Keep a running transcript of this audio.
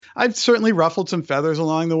I've certainly ruffled some feathers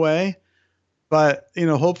along the way, but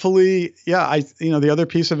hopefully, yeah, the other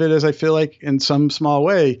piece of it is I feel like in some small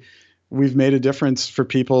way, we've made a difference for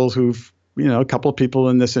people who've, a couple of people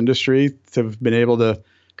in this industry have been able to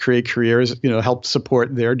create careers, help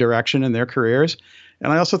support their direction and their careers.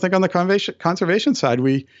 And I also think on the conservation side,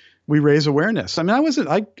 we raise awareness. I mean,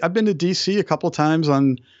 I've been to DC a couple of times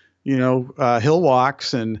on, hill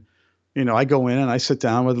walks, and, I go in and I sit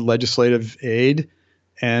down with a legislative aide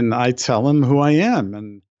and I tell them who I am.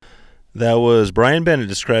 And that was Brian Bennett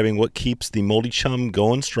describing what keeps the Moldy Chum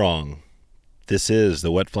going strong. This is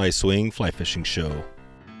the Wet Fly Swing Fly Fishing Show.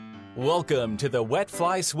 Welcome to the Wet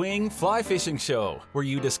Fly Swing Fly Fishing Show, where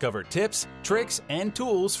you discover tips, tricks, and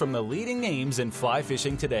tools from the leading names in fly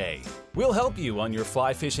fishing today. We'll help you on your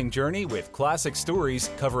fly fishing journey with classic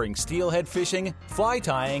stories covering steelhead fishing, fly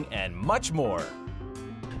tying, and much more.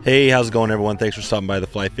 Hey, how's it going, everyone? Thanks for stopping by the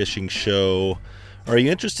Fly Fishing Show. Are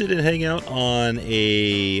you interested in hanging out on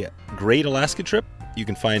a great Alaska trip? You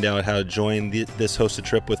can find out how to join this hosted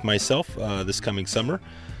trip with myself this coming summer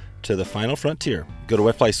to the final frontier. Go to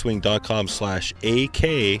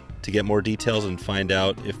wetflyswing.com/AK to get more details and find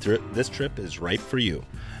out if this trip is right for you.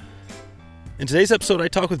 In today's episode, I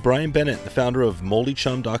talk with Brian Bennett, the founder of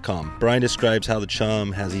moldychum.com. Brian describes how the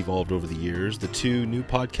Chum has evolved over the years, the 2 new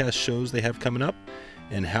podcast shows they have coming up,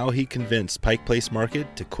 and how he convinced Pike Place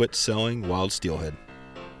Market to quit selling wild steelhead.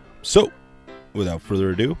 So, without further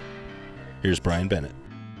ado, here's Brian Bennett.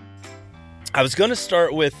 I was going to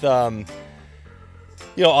start with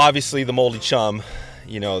obviously the Moldy Chum,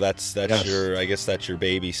 that's yes. that's your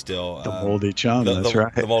baby still. The Moldy Chum, that's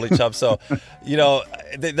right. The Moldy Chum. So,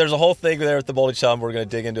 there's a whole thing there with the Moldy Chum. We're going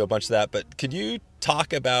to dig into a bunch of that. But could you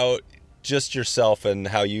talk about just yourself and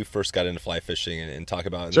how you first got into fly fishing and talk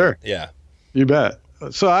about? Sure. Yeah. You bet.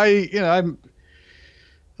 So let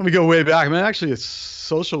me go way back. I'm actually a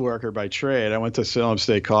social worker by trade. I went to Salem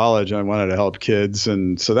State College and I wanted to help kids.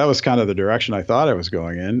 And so that was kind of the direction I thought I was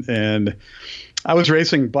going in. And I was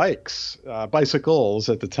racing bicycles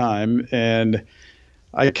at the time. And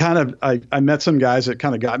I met some guys that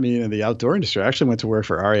kind of got me into the outdoor industry. I actually went to work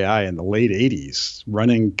for REI in the late 80s,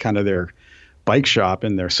 running kind of their bike shop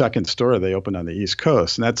in their second store they opened on the East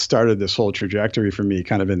Coast. And that started this whole trajectory for me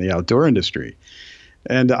kind of in the outdoor industry.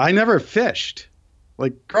 And I never fished.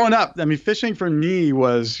 Like growing up, I mean, fishing for me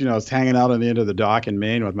was, hanging out on the end of the dock in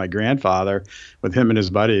Maine with my grandfather, with him and his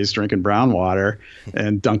buddies drinking brown water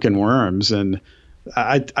and dunking worms. And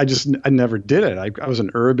I never did it. I was an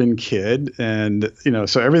urban kid. And,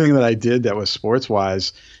 so everything that I did that was sports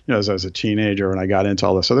wise, as I was a teenager, when I got into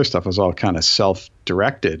all this other stuff, was all kind of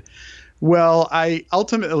self-directed. Well, I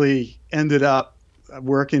ultimately ended up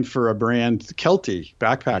working for a brand, Kelty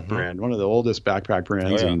backpack brand, one of the oldest backpack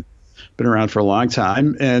brands, and been around for a long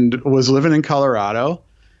time, and was living in Colorado.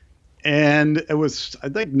 And it was, I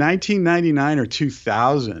think, 1999 or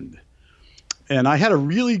 2000. And I had a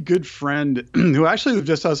really good friend who actually lived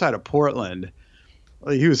just outside of Portland.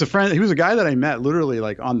 He was a guy that I met literally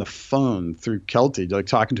like on the phone through Kelty, like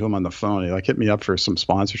talking to him on the phone. He like hit me up for some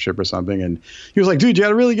sponsorship or something. And he was like, dude, you got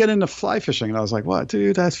to really get into fly fishing. And I was like, what,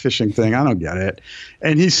 dude, that fishing thing, I don't get it.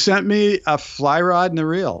 And he sent me a fly rod and a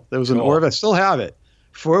reel. There was an Orvis, I still have it,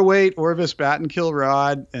 4-weight Orvis bat and kill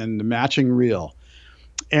rod and the matching reel.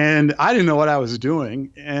 And I didn't know what I was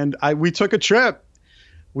doing. And we took a trip.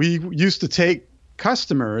 We used to take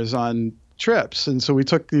customers on trips. And so we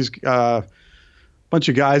took these, bunch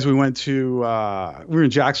of guys. We went to, we were in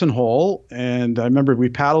Jackson Hole, and I remember we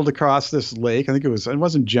paddled across this lake. I think it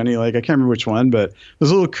wasn't Jenny Lake. I can't remember which one, but there's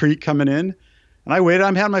a little creek coming in. And I waited.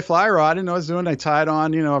 I had my fly rod. I didn't know what I was doing. I tied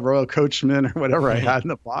on, a Royal Coachman or whatever I had in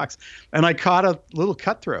the box. And I caught a little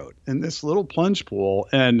cutthroat in this little plunge pool.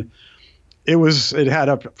 And it had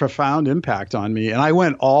a profound impact on me. And I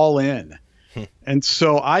went all in. And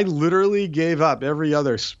so I literally gave up every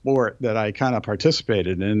other sport that I kind of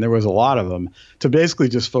participated in. There was a lot of them, to basically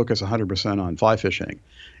just focus 100% on fly fishing.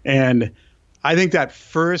 And I think that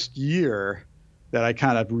first year that I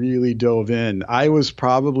kind of really dove in, I was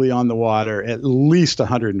probably on the water at least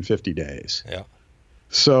 150 days. Yeah.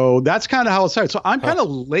 So that's kind of how it started. So I'm kind of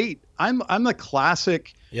late. I'm the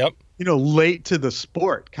classic, late to the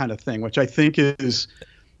sport kind of thing, which I think is,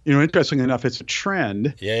 interesting enough, it's a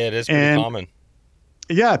trend. Yeah, it is pretty common.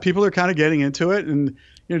 Yeah, people are kind of getting into it and,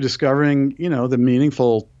 discovering, the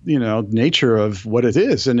meaningful, nature of what it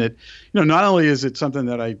is. And it, not only is it something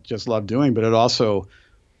that I just love doing, but it also,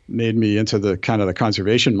 made me into the kind of the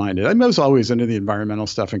conservation minded. I was always into the environmental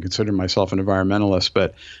stuff and considered myself an environmentalist,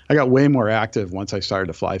 but I got way more active once I started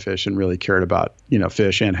to fly fish and really cared about,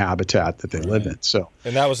 fish and habitat that they live in. So,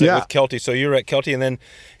 and that was it with Kelty. So you were at Kelty,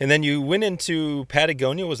 and then you went into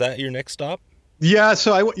Patagonia. Was that your next stop? Yeah.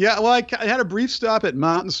 So I had a brief stop at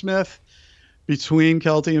Mountainsmith between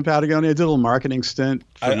Kelty and Patagonia. I did a little marketing stint.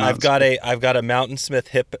 I've got a Mountainsmith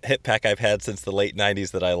hip pack I've had since the late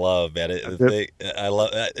 '90s that I love, man. I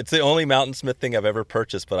love. It's the only Mountainsmith thing I've ever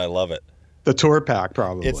purchased, but I love it. The tour pack,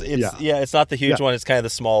 probably. It's not the huge one. It's kind of the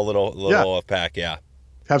small little pack. Yeah.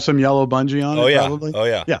 Have some yellow bungee on it. Probably. Oh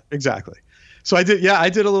yeah. Yeah, exactly. So I did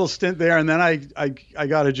a little stint there, and then I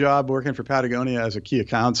got a job working for Patagonia as a key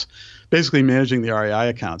accounts, basically managing the REI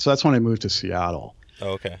account. So that's when I moved to Seattle.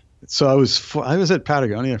 Oh, okay. So I was at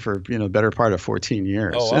Patagonia for the better part of 14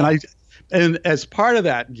 years. Oh, wow. And as part of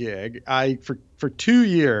that gig, for 2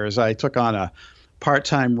 years I took on a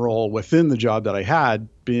part-time role within the job that I had,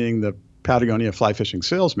 being the Patagonia fly fishing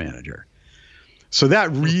sales manager. So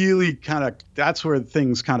that really that's where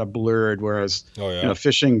things kind of blurred, whereas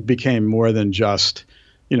fishing became more than just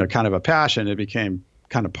kind of a passion. It became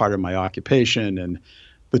kind of part of my occupation. And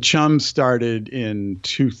the Chum started in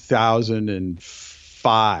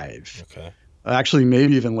 2005. Okay. Actually,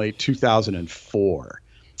 maybe even late 2004.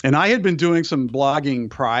 And I had been doing some blogging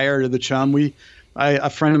prior to the Chum. A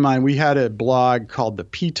friend of mine, we had a blog called the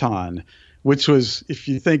Piton, which was, if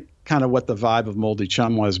you think kind of what the vibe of Moldy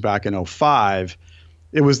Chum was back in 2005,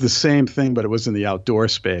 it was the same thing, but it was in the outdoor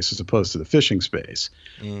space as opposed to the fishing space.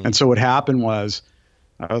 And so what happened was,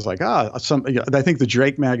 I was like, I think the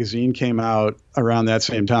Drake magazine came out around that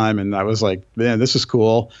same time, and I was like, man, this is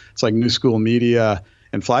cool. It's like new school media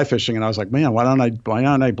and fly fishing, and I was like, man, why aren't I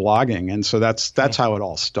blogging? And so that's how it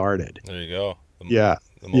all started. There you go. The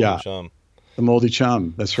Moldy Chum. The Moldy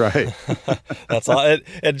Chum. That's right. That's all.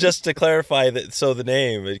 And just to clarify that, so the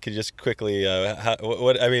name, it could just quickly, we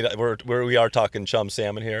are talking chum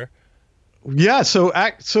salmon here. Yeah. So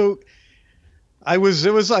I took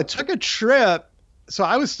a trip. So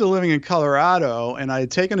I was still living in Colorado, and I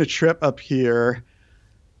had taken a trip up here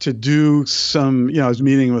to do some, I was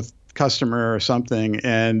meeting with a customer or something,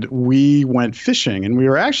 and we went fishing, and we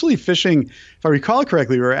were actually fishing, if I recall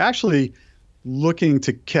correctly, we were actually looking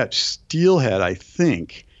to catch steelhead, I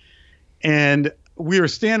think. And we were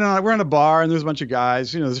we're in a bar, and there's a bunch of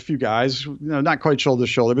guys, there's a few guys, not quite shoulder to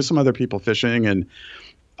shoulder, but some other people fishing. And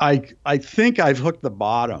I think I've hooked the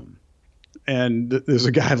bottom. And there's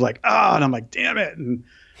a guy like, and I'm like, damn it. And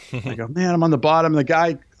I go, man, I'm on the bottom. And the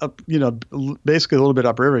guy up, basically a little bit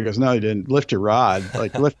upriver, he goes, no, you didn't lift your rod,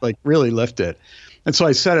 really lift it. And so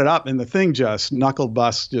I set it up, and the thing just knuckle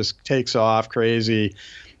bust, just takes off crazy.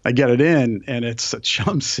 I get it in, and it's a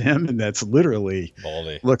chum salmon that's literally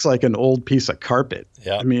Moldy. Looks like an old piece of carpet.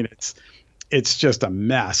 Yeah. I mean, it's just a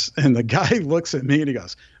mess. And the guy looks at me and he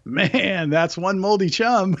goes, man, that's one moldy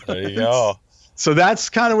chum. There you go. So that's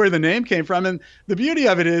kind of where the name came from. And the beauty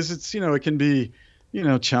of it is it's, it can be,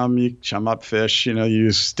 chum, you chum up fish, you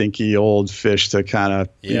use stinky old fish to kind of,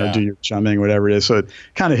 do your chumming, whatever it is. So it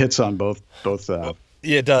kind of hits on both.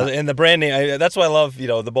 Yeah, it does. And the brand name, that's why I love,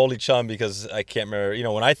 the Moldy Chum, because I can't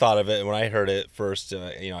remember, when I thought of it, when I heard it first,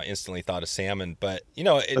 I instantly thought of salmon. But,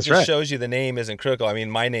 it just shows you the name isn't critical. I mean,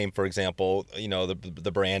 my name, for example,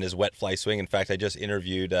 the brand is Wet Fly Swing. In fact, I just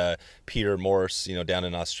interviewed Peter Morse, down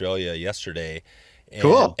in Australia yesterday. And,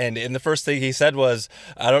 cool. And the first thing he said was,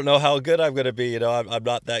 I don't know how good I'm going to be. I'm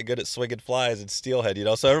not that good at swinging flies and steelhead,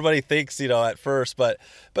 So everybody thinks, at first, but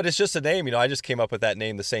it's just a name. I just came up with that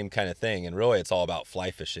name, the same kind of thing. And really, it's all about fly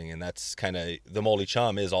fishing. And that's kind of, the Moldy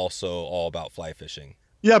Chum is also all about fly fishing.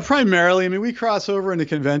 Yeah, primarily. I mean, we cross over into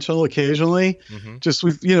conventional occasionally, just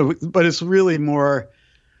with, but it's really more,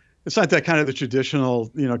 it's not that kind of the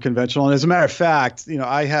traditional, conventional. And as a matter of fact,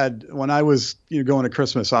 I had, when I was, going to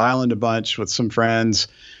Christmas Island a bunch with some friends,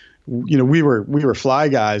 we were fly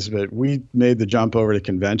guys, but we made the jump over to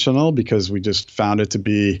conventional because we just found it to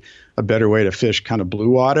be a better way to fish kind of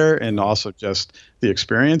blue water and also just the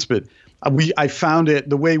experience. But I found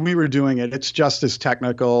it, the way we were doing it, it's just as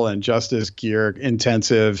technical and just as gear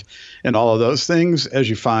intensive and all of those things as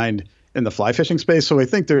you find in the fly fishing space. So I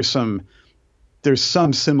think there's some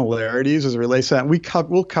similarities as it relates to that.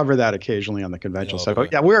 We'll cover that occasionally on the conventional side.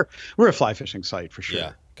 But yeah, we're a fly fishing site for sure.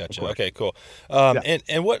 Yeah, gotcha. Okay, cool.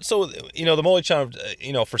 And what? So the Moldy Chum.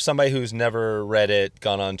 For somebody who's never read it,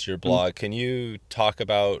 gone onto your blog, can you talk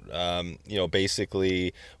about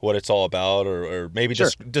basically what it's all about, or maybe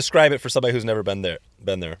just describe it for somebody who's never been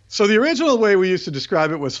there? So the original way we used to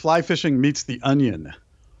describe it was fly fishing meets the onion,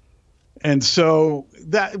 and so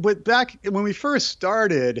back when we first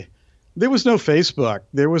started. there was no Facebook,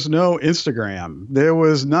 there was no Instagram, there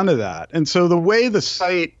was none of that. And so the way the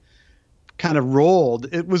site kind of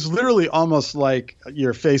rolled, it was literally almost like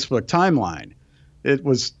your Facebook timeline. It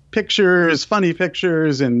was pictures, funny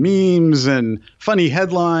pictures and memes and funny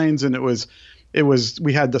headlines. And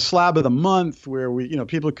we had the slab of the month where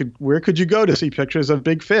where could you go to see pictures of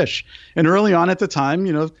big fish? And early on at the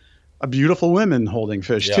time, a beautiful women holding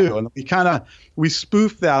fish too. And we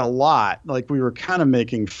spoofed that a lot. Like we were kind of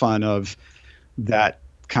making fun of that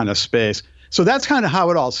kind of space. So that's kind of how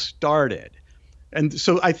it all started. And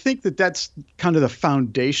so I think that that's kind of the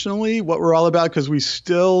foundationally what we're all about, because we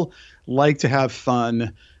still like to have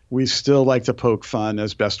fun. We still like to poke fun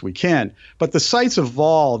as best we can. But the site's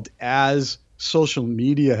evolved as social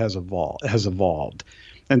media has evolved.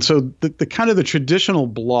 And so the kind of the traditional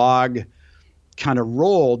blog kind of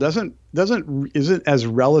role isn't as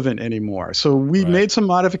relevant anymore. So we made some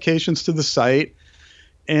modifications to the site.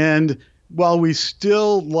 And while we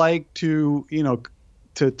still like to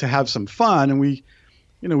have some fun, and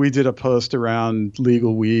we did a post around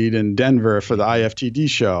legal weed in Denver for the IFTD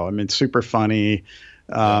show. I mean, super funny.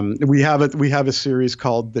 We have a series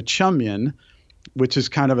called The Chumian, which is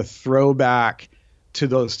kind of a throwback to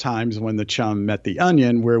those times when the Chum met the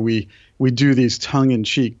Onion, where we do these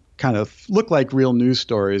tongue-in-cheek kind of look like real news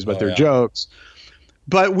stories, but they're jokes.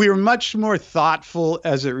 But we're much more thoughtful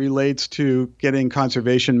as it relates to getting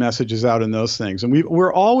conservation messages out and those things. And we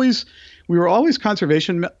were always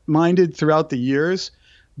conservation minded throughout the years,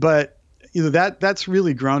 but that's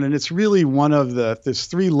really grown, and it's really one of there's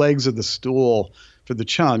three legs of the stool for the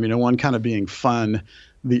Chum. One kind of being fun,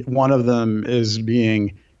 one of them is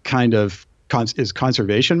being kind of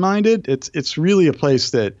conservation minded. It's really a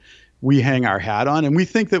place that we hang our hat on, and we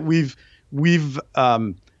think that we've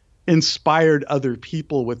inspired other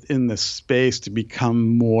people within the space to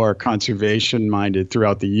become more conservation minded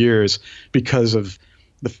throughout the years because of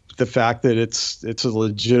the fact that it's a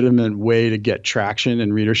legitimate way to get traction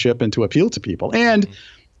and readership and to appeal to people, and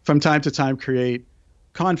from time to time create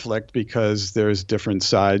conflict because there's different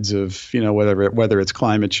sides of whether it's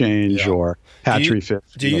climate change or hatchery fish.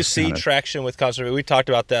 Do you see traction with conservation? We talked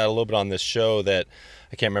about that a little bit on this show. That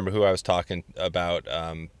I can't remember who I was talking about,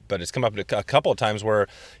 but it's come up a couple of times where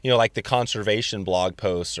like the conservation blog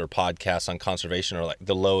posts or podcasts on conservation are like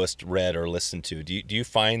the lowest read or listened to. Do you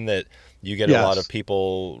find that you get a lot of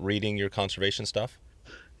people reading your conservation stuff?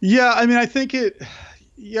 Yeah, I mean, I think it's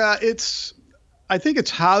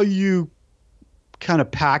how you kind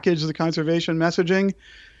of package the conservation messaging.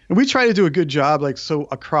 And we try to do a good job,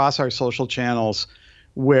 across our social channels,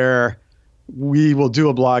 where we will do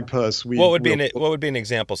a blog post. What would be an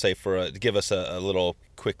example, say, give us a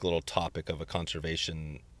quick little topic of a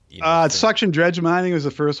conservation? Suction dredge mining is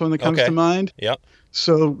the first one that comes to mind. Yep.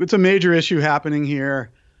 So it's a major issue happening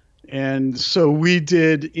here. And so we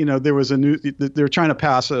did, there was they were trying to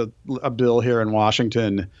pass a bill here in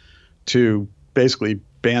Washington to basically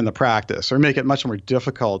ban the practice or make it much more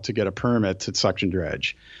difficult to get a permit to suction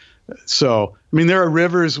dredge. So, I mean, there are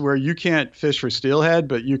rivers where you can't fish for steelhead,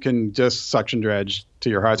 but you can just suction dredge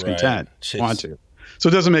to your heart's content if you want to. So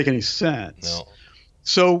it doesn't make any sense. No.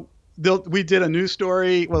 So we did a news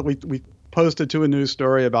story. Well, we posted to a news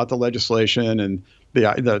story about the legislation and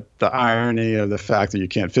the irony of the fact that you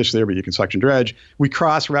can't fish there, but you can suction dredge. We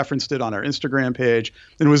cross-referenced it on our Instagram page.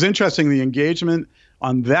 And it was interesting. The engagement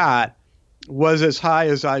on that was as high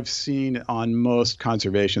as I've seen on most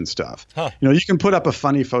conservation stuff. Huh. You can put up a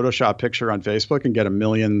funny Photoshop picture on Facebook and get 1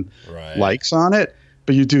 million likes on it,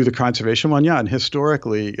 but you do the conservation one. Yeah. And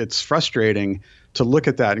historically it's frustrating to look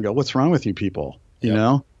at that and go, what's wrong with you people?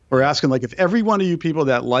 We're asking, if every one of you people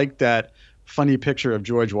that liked that funny picture of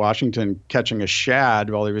George Washington catching a shad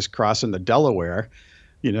while he was crossing the Delaware,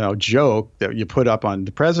 joke that you put up on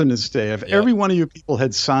the President's Day, if every one of you people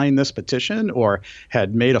had signed this petition or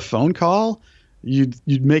had made a phone call, you'd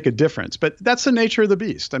make a difference. But that's the nature of the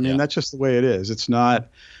beast. I mean, that's just the way it is. It's not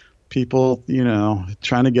people,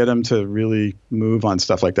 trying to get them to really move on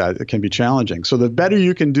stuff like that. It can be challenging. So the better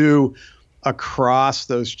you can do across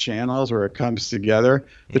those channels where it comes together,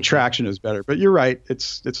 the traction is better. But you're right.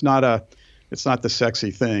 It's not the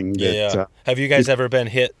sexy thing. Have you guys ever been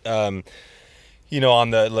hit, on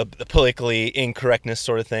the politically incorrectness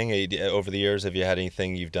sort of thing over the years? Have you had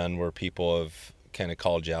anything you've done where people have kind of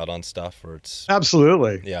called you out on stuff, or it's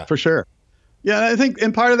absolutely, for sure. Yeah, I think,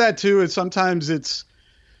 and part of that too is sometimes it's,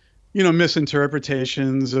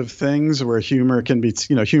 misinterpretations of things where humor can be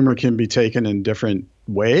taken in different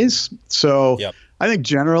ways. So I think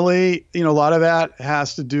generally, a lot of that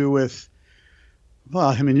has to do with,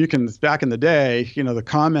 back in the day, the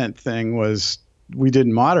comment thing was, we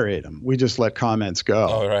didn't moderate them. We just let comments go.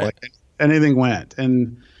 Oh, right. anything went.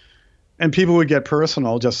 And people would get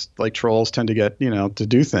personal, just like trolls tend to get, to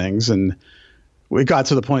do things. And we got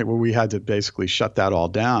to the point where we had to basically shut that all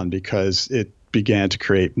down because it began to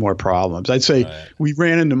create more problems. I'd say we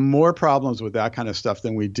ran into more problems with that kind of stuff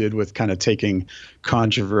than we did with kind of taking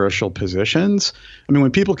controversial positions. I mean,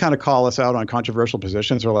 when people kind of call us out on controversial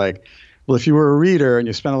positions, we're like, well, if you were a reader and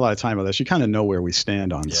you spent a lot of time with us, you kind of know where we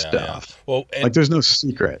stand on stuff. Yeah. Well, like there's no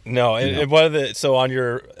secret. No, and one of the so on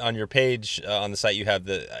your page on the site you have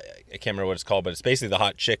I can't remember what it's called, but it's basically the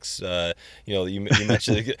hot chicks. You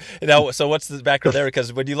mentioned now. So what's the background there?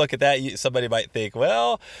 Because when you look at that, somebody might think,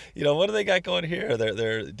 well, what do they got going here?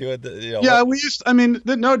 They're doing the. Yeah, we used. I mean,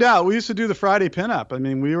 no doubt, we used to do the Friday pinup. I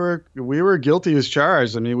mean, we were guilty as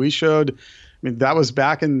charged. I mean, we showed. I mean, that was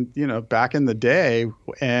back in the day,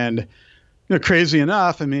 and. Crazy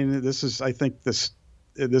enough, I mean, this is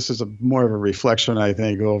more of a reflection, I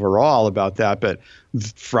think, overall about that. But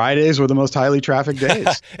Fridays were the most highly trafficked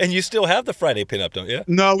days. And you still have the Friday pinup, don't you?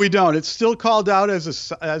 No, we don't. It's still called out as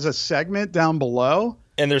a segment down below.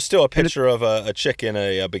 And there's still a picture of a chick in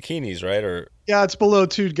a bikinis, right? Or yeah, it's below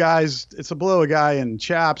two guys. It's below a guy in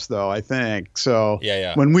chaps, though, I think. So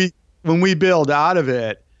yeah. When we build out of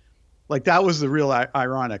it, like that was the real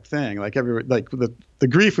ironic thing. Like the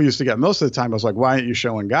grief we used to get most of the time was like, why aren't you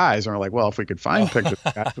showing guys? And we're like, well, if we could find pictures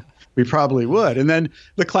of guys, we probably would. And then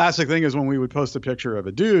the classic thing is when we would post a picture of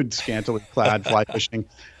a dude scantily clad fly fishing,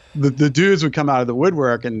 the dudes would come out of the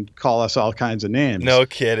woodwork and call us all kinds of names. No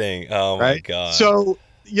kidding. Oh my God. So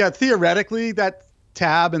yeah, theoretically that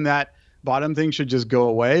tab and that bottom thing should just go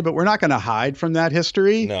away, but we're not going to hide from that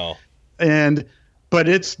history. No. But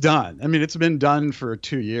it's done. I mean, it's been done for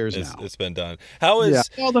 2 years now. It's been done. How is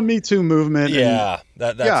all the Me Too movement? Yeah,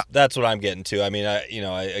 that's what I'm getting to. I mean,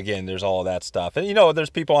 again, there's all of that stuff, and there's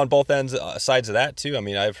people on both sides of that too. I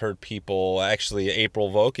mean, I've heard people actually. April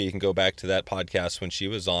Voca, you can go back to that podcast when she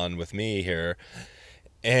was on with me here,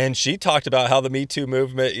 and she talked about how the Me Too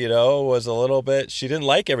movement, was a little bit. She didn't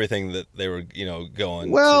like everything that they were, going.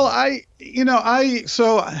 Well,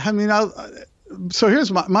 So here's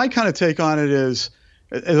my kind of take on it is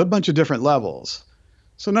a bunch of different levels.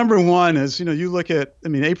 So number one is, you look at, I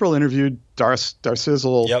mean, April interviewed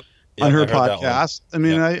Darcizzle on her podcast. I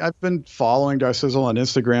mean, I've been following Darcizzle on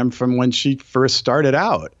Instagram from when she first started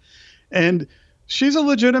out. And she's a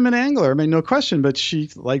legitimate angler. I mean, no question, but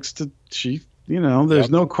there's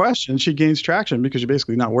no question she gains traction because you're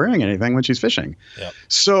basically not wearing anything when she's fishing. Yep.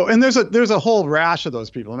 So, and there's a whole rash of those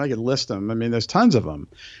people, and I could list them. I mean, there's tons of them.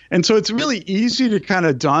 And so it's really easy to kind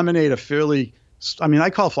of dominate I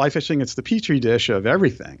call fly fishing, it's the petri dish of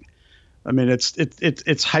everything. I mean,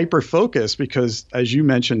 it's hyper focused because, as you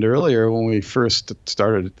mentioned earlier when we first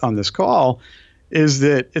started on this call, is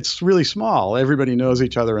that it's really small. Everybody knows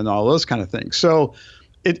each other and all those kind of things. So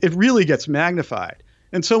it really gets magnified.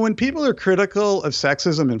 And so when people are critical of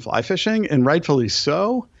sexism in fly fishing, and rightfully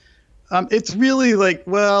so, it's really like,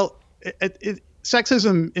 well,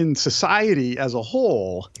 sexism in society as a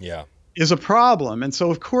whole is a problem. And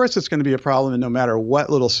so, of course, it's going to be a problem, and no matter what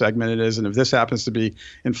little segment it is. And if this happens to be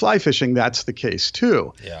in fly fishing, that's the case,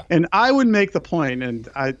 too. Yeah. And I would make the point, and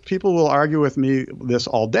people will argue with me this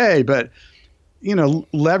all day, but,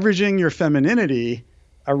 leveraging your femininity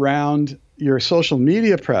around your social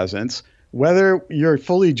media presence, whether you're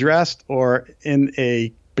fully dressed or in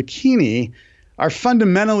a bikini, are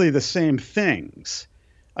fundamentally the same things.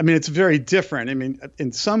 I mean, it's very different. I mean,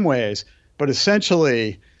 in some ways, but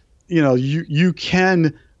essentially, you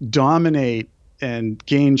can dominate and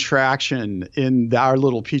gain traction in our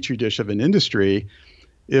little petri dish of an industry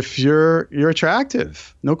if you're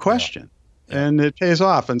attractive, no question. Yeah. And it pays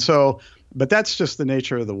off. And so, but that's just the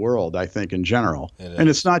nature of the world, I think, in general. And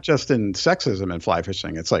it's not just in sexism and fly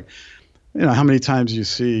fishing. It's like, how many times you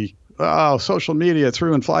see, social media, it's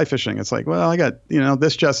ruined fly fishing. It's like, well, I got,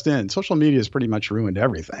 this just in. Social media has pretty much ruined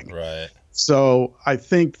everything. Right. So I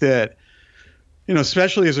think that,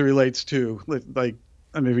 especially as it relates to,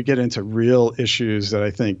 we get into real issues that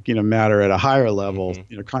I think, matter at a higher level,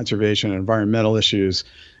 conservation, environmental issues,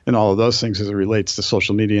 and all of those things as it relates to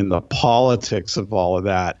social media and the politics of all of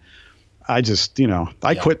that. I just,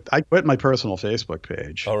 I quit my personal Facebook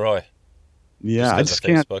page. Oh, really? Yeah, I just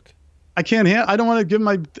can't. Facebook? I can't. I don't want to give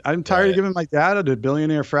I'm tired of giving my data to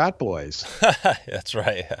billionaire frat boys. That's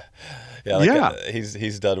right. Yeah.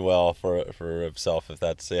 He's done well for himself. If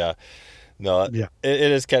that's No. Yeah.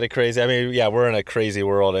 It is kind of crazy. I mean, we're in a crazy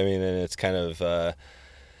world. I mean, and it's kind of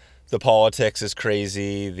the politics is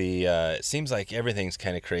crazy. It seems like everything's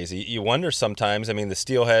kind of crazy. You wonder sometimes. I mean, the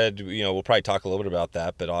Steelhead, we'll probably talk a little bit about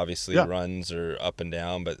that, but obviously runs are up and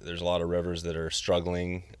down, but there's a lot of rivers that are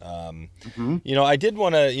struggling. I did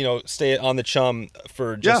want to, stay on the Chum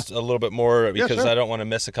for just a little bit more because I don't want to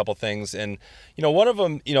miss a couple things. And, one of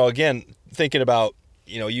them, again, thinking about,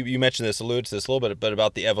 you mentioned this, alluded to this a little bit, but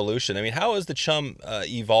about the evolution. I mean, how has the Chum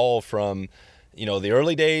evolved from the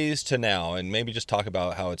early days to now, and maybe just talk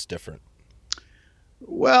about how it's different?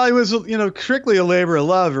 Well, it was, strictly a labor of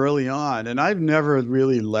love early on, and I've never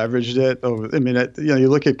really leveraged it. You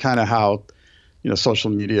look at kind of how, social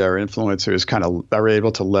media or influencers kind of are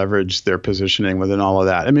able to leverage their positioning within all of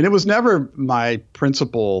that. I mean, it was never my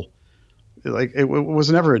principal, like it was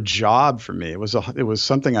never a job for me. It was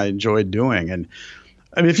something I enjoyed doing. And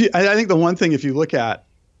I mean, I think the one thing, if you look at,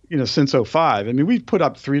 since '05, I mean, we've put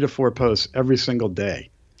up 3 to 4 posts every single day.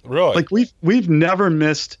 Really? Like we've never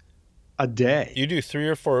missed a day. You do 3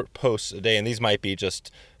 or 4 posts a day, and these might be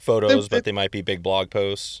just photos, but they might be big blog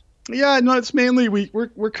posts. Yeah, no, it's mainly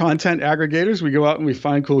we're content aggregators. We go out and we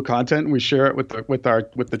find cool content and we share it with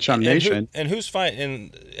the Chum Nation. Who's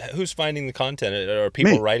finding the content? Are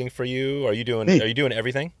people writing for you? Are you doing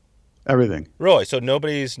everything? Everything. Really? So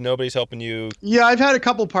nobody's helping you? Yeah, I've had a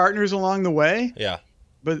couple partners along the way. Yeah.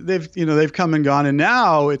 But they've come and gone, and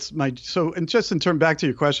now it's and just in turn back to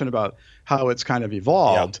your question about how it's kind of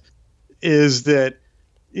evolved, is that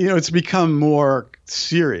it's become more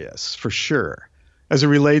serious for sure as it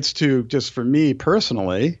relates to, just for me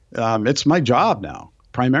personally, it's my job now,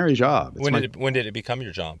 primary job. When did it become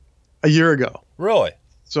your job? A year ago. Really?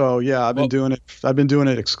 So yeah, I've been doing it. I've been doing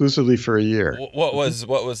it exclusively for a year. What was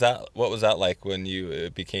that like when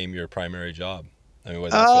it became your primary job? I mean,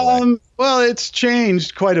 what does that feel like? Well, it's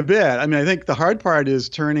changed quite a bit. I mean, I think the hard part is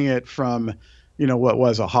turning it from, what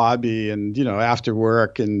was a hobby and, after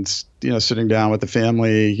work and, sitting down with the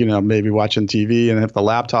family, maybe watching TV and have the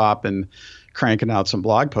laptop and cranking out some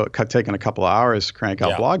blog posts, taking a couple of hours to crank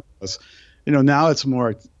out blog posts. Now it's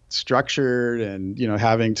more structured and,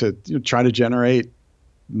 having to try to generate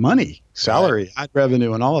money, salary, ad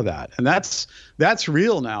revenue, and all of that. And that's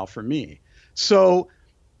real now for me. So,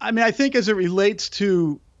 I mean, I think as it relates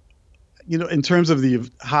to, in terms of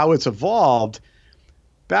how it's evolved,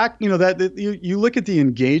 back, that you look at the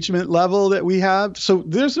engagement level that we have. So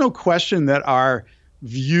there's no question that our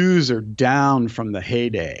views are down from the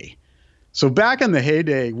heyday. So back in the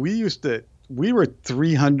heyday, we were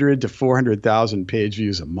 300 to 400,000 page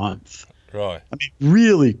views a month. Right. I mean,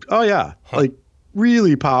 really, like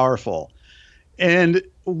really powerful. And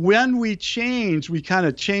when we kind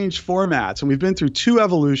of changed formats, and we've been through 2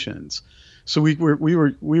 evolutions. So we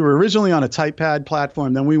were originally on a TypePad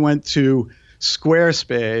platform, then we went to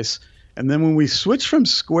Squarespace, and then when we switched from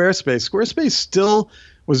Squarespace still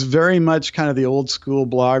was very much kind of the old school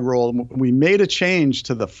blog roll. We made a change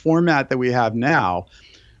to the format that we have now.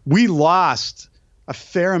 We lost a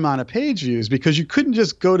fair amount of page views because you couldn't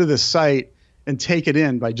just go to the site and take it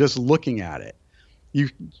in by just looking at it.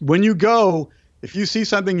 When you go, if you see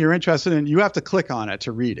something you're interested in, you have to click on it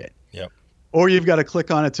to read it. Yep. Or you've got to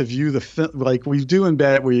click on it to view like we do in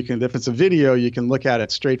Bennett, where if it's a video, you can look at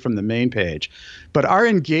it straight from the main page. But our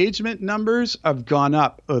engagement numbers have gone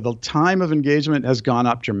up. The time of engagement has gone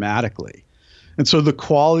up dramatically. And so the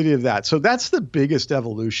quality of that. So that's the biggest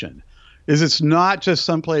evolution, is it's not just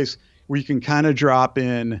someplace where you can kind of drop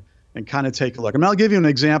in and kind of take a look. I mean, I'll give you an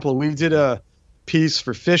example. We did a piece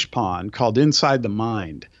for Fish Pond called Inside the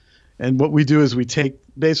Mind. And what we do is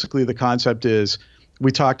basically the concept is,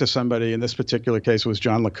 we talked to somebody, in this particular case it was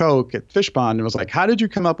John Lecoq at Fish Pond, and was like, how did you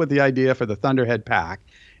come up with the idea for the Thunderhead pack?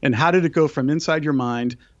 And how did it go from inside your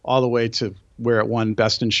mind all the way to where it won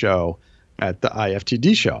Best in Show at the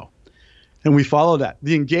IFTD show? And we followed that.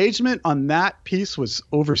 The engagement on that piece was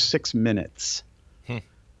over 6 minutes.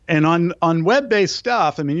 And on web-based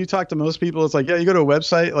stuff, I mean, you talk to most people, it's like, yeah, you go to a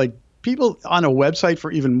website, like people on a website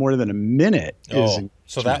for even more than a minute is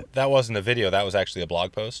so that wasn't a video, that was actually a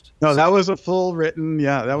blog post? No, that was a full written,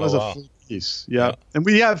 that was a full piece. Yeah.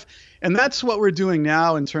 And that's what we're doing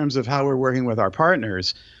now in terms of how we're working with our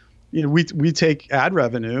partners. We take ad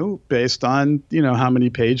revenue based on, how many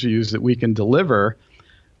page views that we can deliver.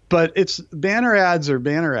 But it's banner ads are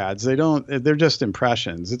banner ads. They're just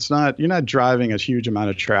impressions. You're not driving a huge amount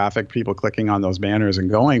of traffic, people clicking on those banners and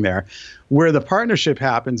going there. Where the partnership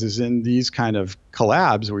happens is in these kind of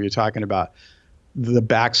collabs where you're talking about the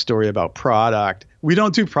backstory about product. We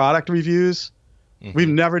don't do product reviews. Mm-hmm. We've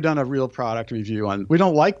never done a real product review we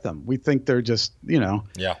don't like them. We think they're just, a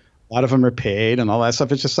lot of them are paid and all that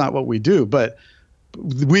stuff. It's just not what we do. But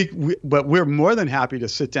but we're more than happy to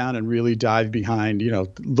sit down and really dive behind,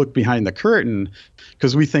 look behind the curtain,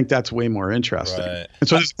 because we think that's way more interesting. Right. And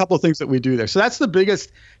so there's a couple of things that we do there. So that's the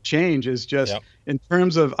biggest change, is just in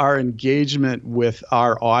terms of our engagement with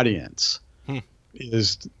our audience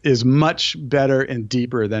is much better and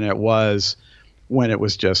deeper than it was when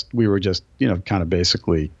we were just, kind of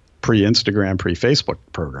basically pre-Instagram, pre-Facebook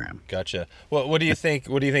program. Gotcha. Well, what do you think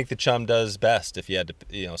the Chum does best, if you had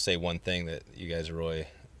to, say one thing that you guys are really,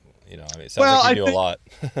 it sounds like you do a lot.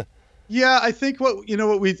 Yeah, I think what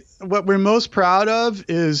we're most proud of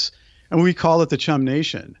is, and we call it the Chum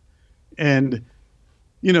Nation. And,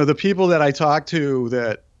 the people that I talk to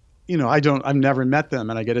that, I've never met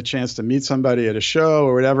them, and I get a chance to meet somebody at a show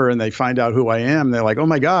or whatever, and they find out who I am. They're like, oh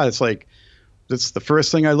my God, it's the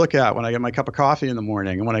first thing I look at when I get my cup of coffee in the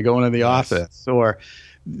morning and when I go into the office. Or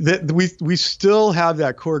that we still have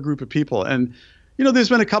that core group of people. And, there's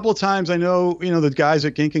been a couple of times, I know, the guys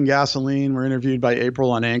at Gink and Gasoline were interviewed by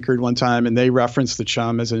April on Anchored one time, and they referenced the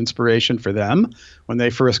Chum as an inspiration for them when they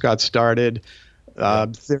first got started.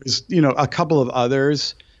 There's, a couple of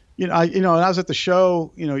others. When I was at the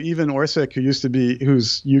show, even Orsic,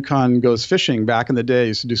 whose Yukon Goes Fishing back in the day,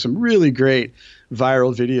 used to do some really great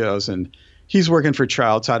viral videos, and he's working for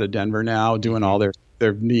Trouts out of Denver now, doing all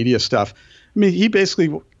their media stuff. I mean, he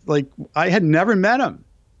basically, I had never met him,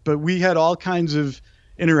 but we had all kinds of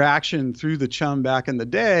interaction through the Chum back in the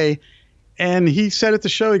day. And he said at the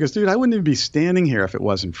show, he goes, dude, I wouldn't even be standing here if it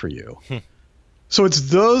wasn't for you. So it's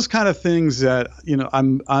those kind of things that,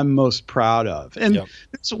 I'm most proud of. And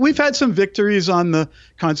so we've had some victories on the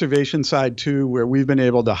conservation side too, where we've been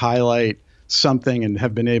able to highlight something and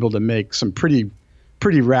have been able to make some pretty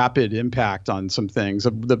rapid impact on some things.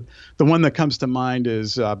 The one that comes to mind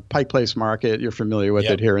is Pike Place Market. You're familiar with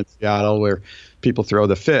it here in Seattle, where people throw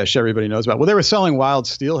the fish everybody knows about. Well, they were selling wild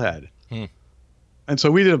steelhead. And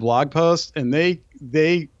so we did a blog post, and they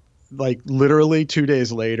literally 2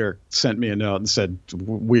 days later sent me a note and said,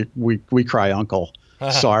 we cry uncle.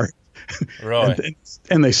 Sorry. Really?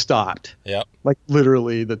 and they stopped. Yep.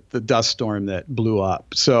 Literally the dust storm that blew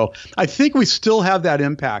up. So I think we still have that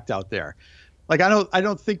impact out there. I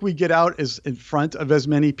don't think we get out as in front of as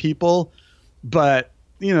many people, but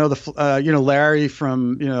Larry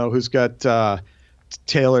from, who's got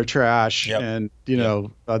Taylor Trash and, the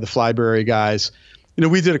Flyberry guys,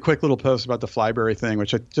 we did a quick little post about the Flyberry thing,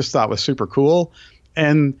 which I just thought was super cool.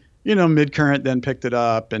 And, Midcurrent then picked it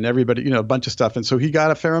up, and everybody, a bunch of stuff. And so he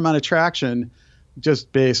got a fair amount of traction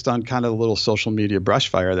just based on kind of a little social media brush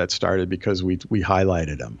fire that started because we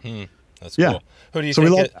highlighted him. That's cool. Who do you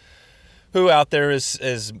think who out there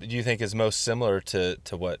do you think is most similar to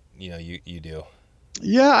what, you do?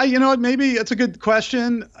 Yeah, maybe it's a good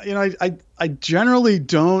question. I generally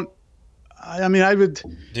don't. I mean, I would.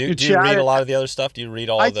 Do you read a lot of the other stuff? Do you read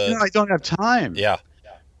all the? I don't have time. Yeah.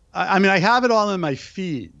 I mean, I have it all in my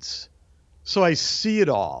feeds, so I see it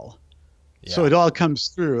all. Yeah. So it all comes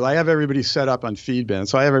through. I have everybody set up on Feedbin,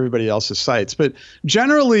 so I have everybody else's sites. But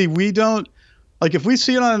generally, we don't. If we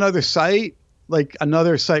see it on another site,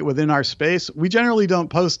 another site within our space, we generally don't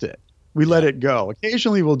post it. We let it go.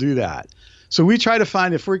 Occasionally we'll do that. So we try to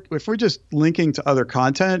find, if we're just linking to other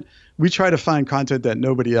content, we try to find content that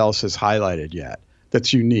nobody else has highlighted yet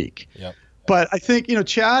that's unique. Yep. But I think,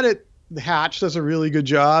 Chad at Hatch does a really good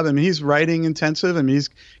job. I mean, he's writing intensive. I mean, he's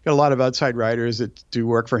got a lot of outside writers that do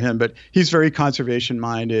work for him, but he's very conservation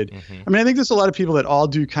minded. I mean, I think there's a lot of people that all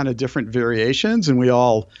do kind of different variations, and we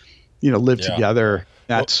all, live together in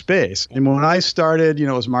that space. And when I started,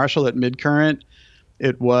 it was Marshall at Midcurrent.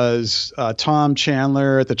 It was Tom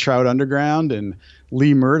Chandler at the Trout Underground and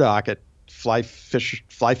Lee Murdoch at Fly Fish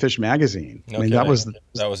Magazine. No I mean, kidding. that was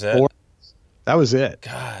it. That was it.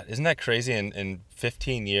 God, isn't that crazy? In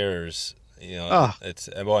 15 years, it's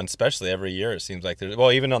and especially every year it seems like there's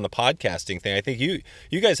even on the podcasting thing. I think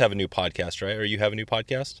you guys have a new podcast, right? Or you have a new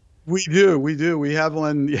podcast? We do. We have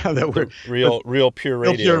one. Yeah, that we're real pure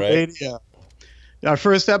radio, right? Radio. Our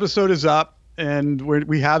first episode is up, and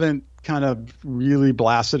we haven't kind of really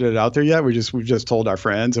blasted it out there yet. We've just told our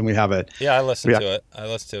friends, and we have it. Yeah, I listened to it.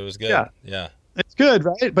 It was good. Yeah. It's good,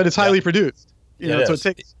 right? But it's highly produced. So it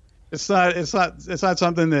takes. It's not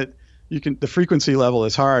something that you can. The frequency level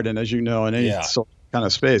is hard, and as you know, in any kind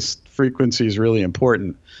of space, frequency is really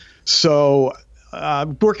important. So,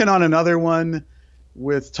 working on another one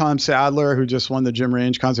with Tom Sadler, who just won the Jim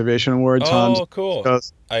Range Conservation Award. Oh, cool.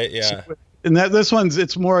 And this one's,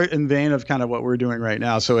 it's more in vein of kind of what we're doing right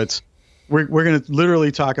now. So we're going to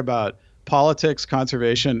literally talk about politics,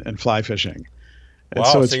 conservation, and fly fishing. And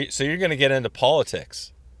wow. So you're going to get into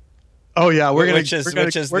politics. Oh yeah, we're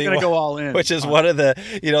gonna go all in. Which is one of the,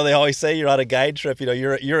 they always say you're on a guide trip.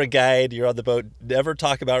 You're a guide. You're on the boat. Never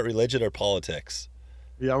talk about religion or politics.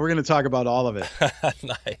 Yeah, we're gonna talk about all of it.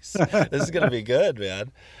 Nice. This is gonna be good,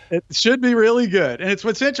 man. It should be really good. And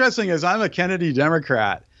what's interesting is I'm a Kennedy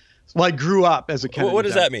Democrat. Well, I grew up as a Kennedy. What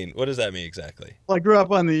does that mean? What does that mean exactly? Well, I grew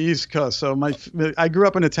up on the East Coast, so I grew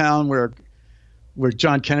up in a town where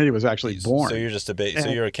John Kennedy was actually born. So you're just so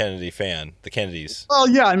you're a Kennedy fan, the Kennedys. Well,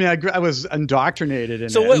 yeah, I mean, I was indoctrinated in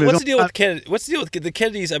it. So what's the deal with Kennedy? What's the deal with the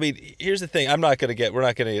Kennedys? I mean, here's the thing. We're not going to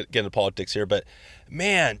get into politics here, but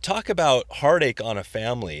man, talk about heartache on a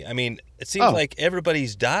family. I mean, it seems like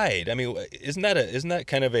everybody's died. I mean, isn't that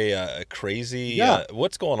kind of a crazy? Yeah.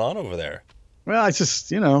 What's going on over there? Well, it's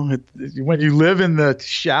just when you live in the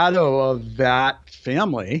shadow of that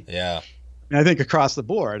family. Yeah. And I think across the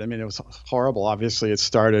board, I mean, it was horrible. Obviously, it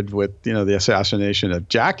started with, the assassination of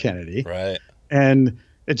Jack Kennedy. Right. And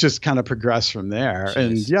it just kind of progressed from there. Jeez.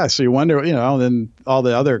 And yeah, so you wonder, then all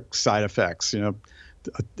the other side effects,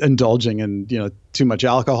 indulging in, too much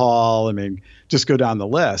alcohol. I mean, just go down the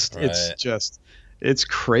list. Right. It's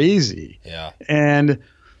crazy. Yeah.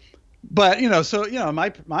 But,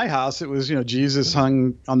 my house, it was, Jesus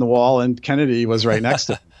hung on the wall and Kennedy was right next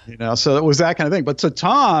to him, so it was that kind of thing. But so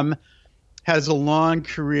Tom has a long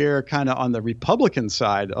career kind of on the Republican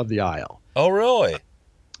side of the aisle. Oh, really?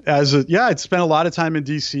 I'd spent a lot of time in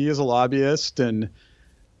DC as a lobbyist and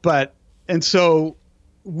so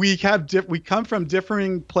we come from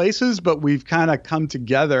differing places, but we've kind of come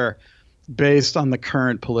together based on the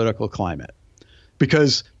current political climate.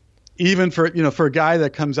 Because even for a guy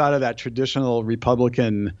that comes out of that traditional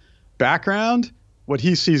Republican background, what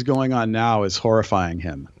he sees going on now is horrifying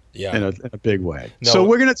him. Yeah. In a big way. No. So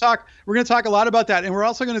we're going to talk a lot about that. And we're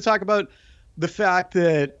also going to talk about the fact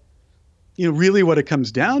that, really what it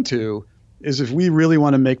comes down to is if we really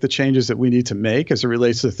want to make the changes that we need to make as it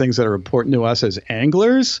relates to the things that are important to us as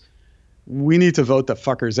anglers, we need to vote the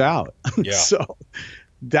fuckers out. Yeah. So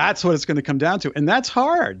that's what it's going to come down to. And that's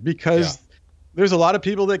hard because there's a lot of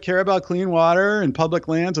people that care about clean water and public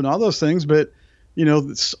lands and all those things. But,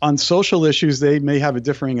 on social issues, they may have a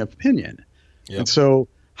differing opinion. Yep. And so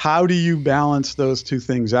how do you balance those two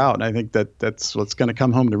things out? And I think that's what's going to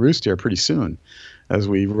come home to roost here pretty soon as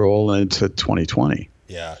we roll into 2020.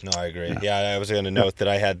 Yeah, no, I agree. Yeah, I was going to note that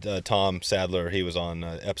I had Tom Sadler. He was on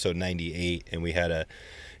episode 98, and we had a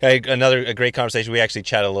great conversation. We actually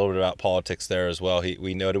chatted a little bit about politics there as well.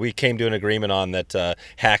 We came to an agreement on that.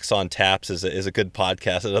 Hacks on Taps is a good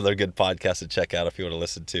podcast, another good podcast to check out if you want to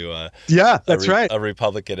listen to. That's right. A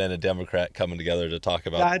Republican and a Democrat coming together to talk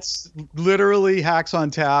about. That's literally Hacks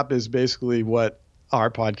on Tap is basically what our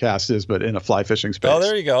podcast is, but in a fly fishing space. Oh,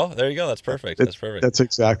 there you go. That's perfect. That's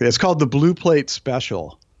exactly. It's called the Blue Plate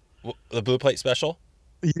Special. The Blue Plate Special.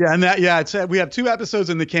 Yeah, we have 2 episodes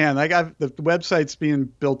in the can. I got the website's being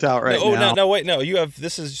built out right now. You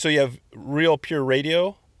have Real Pure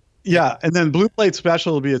Radio. Yeah, and then Blue Plate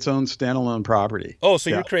Special will be its own standalone property. Oh, so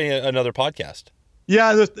you're creating another podcast?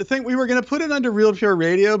 Yeah, the thing we were going to put it under Real Pure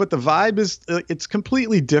Radio, but the vibe is it's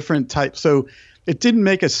completely different type. So it didn't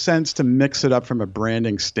make a sense to mix it up from a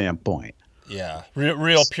branding standpoint. Yeah,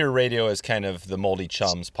 Real Pure Radio is kind of the Moldy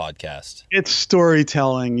Chums podcast. It's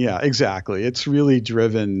storytelling. Yeah, exactly. It's really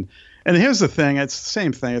driven. And here's the thing. It's the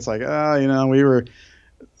same thing. It's like, we were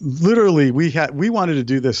literally, we wanted to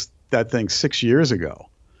do that thing 6 years ago.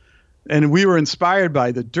 And we were inspired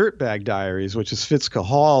by the Dirtbag Diaries, which is Fitz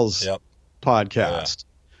Cahal's podcast.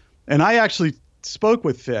 Yeah. And I actually spoke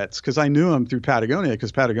with Fitz because I knew him through Patagonia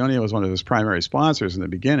because Patagonia was one of his primary sponsors in the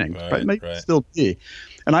beginning. But it might still be.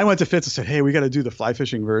 And I went to Fitz and said, hey, we got to do the fly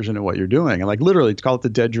fishing version of what you're doing. And literally call it the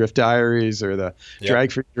Dead Drift Diaries or the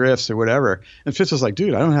Drag Free Drifts or whatever. And Fitz was like,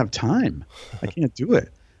 dude, I don't have time. I can't do it.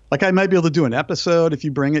 I might be able to do an episode if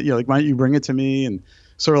you bring it, why don't you bring it to me? And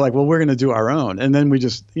so we're like, well, we're going to do our own. And then we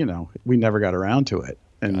just, we never got around to it.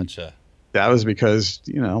 And gotcha. That was because,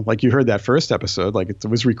 you heard that first episode, it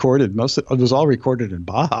was recorded. It was all recorded in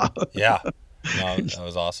Baja. Yeah. No, that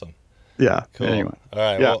was awesome. Yeah. Cool. Anyway. All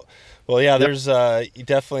right. Yeah. Well, yeah, there's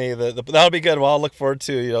definitely that'll be good. Well, I'll look forward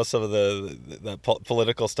to, some of the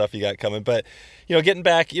political stuff you got coming. But, getting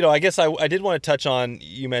back, I guess I did want to touch on,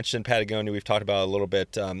 you mentioned Patagonia. We've talked about it a little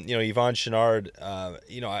bit. Yvon Chouinard,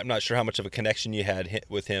 I'm not sure how much of a connection you had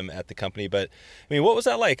with him at the company, but I mean, what was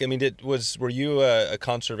that like? I mean, were you a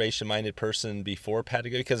conservation minded person before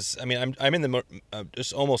Patagonia? Because I mean, I'm in the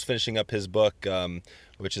just almost finishing up his book,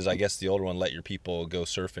 which is, I guess, the older one, Let Your People Go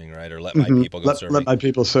Surfing, right? Or Let My People Go Surfing. Let My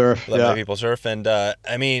People Surf. Let My People Surf. And, I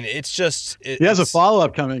mean, it's just... He has a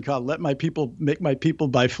follow-up coming called Let My People Make My People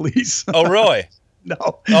Buy Fleece. Oh, really?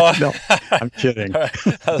 No, Oh, no, I'm kidding. I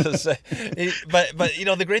was gonna say, but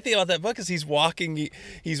the great thing about that book is he's walking you.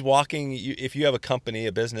 If you have a company,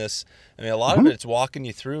 a business, I mean, a lot of it's walking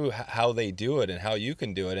you through how they do it and how you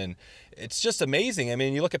can do it, and it's just amazing. I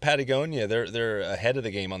mean, you look at Patagonia; they're ahead of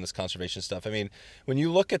the game on this conservation stuff. I mean, when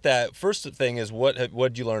you look at that, first thing is what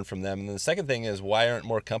did you learn from them, and then the second thing is why aren't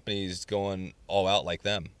more companies going all out like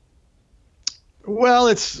them?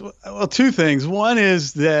 Well, two things. One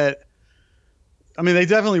is that, I mean, they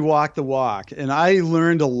definitely walk the walk, and I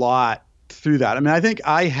learned a lot through that. I mean, I think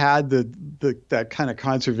I had that kind of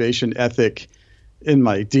conservation ethic in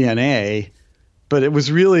my DNA, but it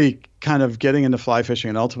was really kind of getting into fly fishing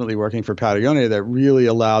and ultimately working for Patagonia that really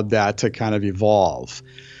allowed that to kind of evolve.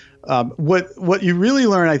 What you really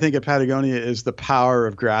learn, I think, at Patagonia is the power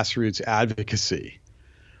of grassroots advocacy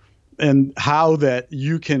and how that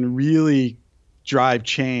you can really drive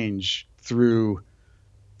change through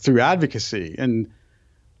advocacy. And,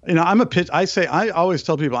 I always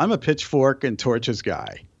tell people I'm a pitchfork and torches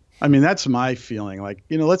guy. I mean, that's my feeling. Like,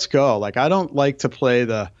 let's go. Like, I don't like to play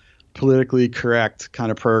the politically correct kind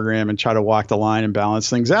of program and try to walk the line and balance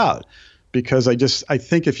things out, because I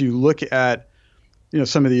think if you look at,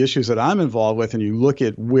 some of the issues that I'm involved with, and you look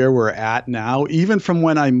at where we're at now, even from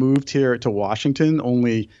when I moved here to Washington,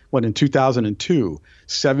 in 2002,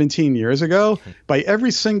 17 years ago, by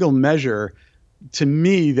every single measure, to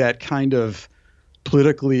me, that kind of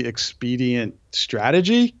politically expedient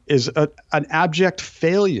strategy is an abject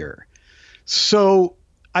failure. So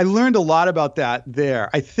I learned a lot about that there.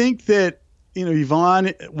 I think that,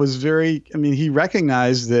 Yvon was he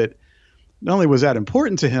recognized that not only was that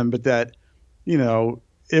important to him, but that,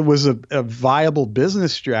 it was a viable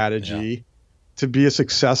business strategy to be a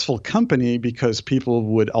successful company because people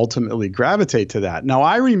would ultimately gravitate to that. Now,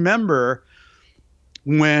 I remember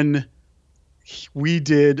when we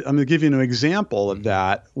did, I'm going to give you an example of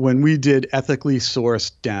that, when we did ethically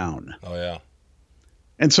sourced down. Oh, yeah.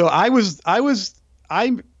 And so I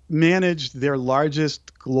managed their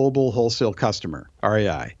largest global wholesale customer,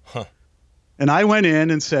 REI. Huh. And I went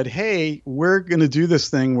in and said, hey, we're going to do this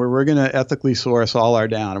thing where we're going to ethically source all our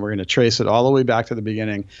down, and we're going to trace it all the way back to the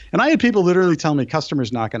beginning. And I had people literally tell me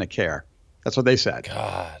customers not going to care. That's what they said.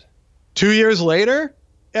 God. 2 years later,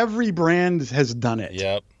 every brand has done it.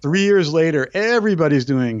 Yep. 3 years later, everybody's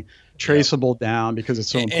doing traceable down because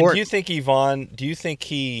it's so important. And do you think,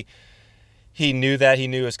 Yvon, he knew that? He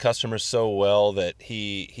knew his customers so well that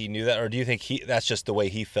he knew that? Or do you think that's just the way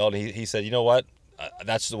he felt? He said, you know what?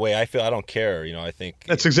 That's the way I feel. I don't care. I think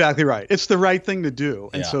that's exactly right. It's the right thing to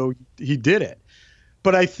do. And so he did it.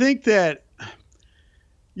 But I think that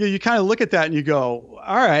you kind of look at that and you go,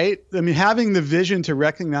 all right. I mean, having the vision to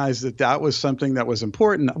recognize that was something that was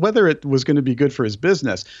important, whether it was going to be good for his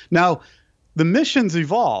business. Now, the mission's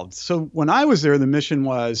evolved. So when I was there, the mission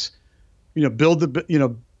was, to build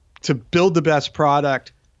the best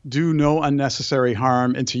product, do no unnecessary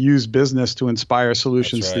harm, and to use business to inspire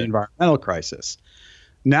solutions to the environmental crisis.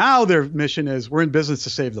 Now their mission is we're in business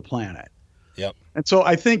to save the planet. Yep. And so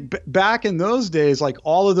I think back in those days, like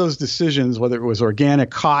all of those decisions, whether it was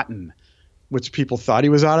organic cotton, which people thought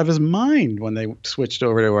he was out of his mind when they switched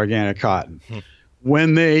over to organic cotton,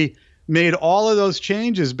 when they made all of those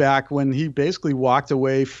changes back when he basically walked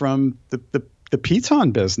away from the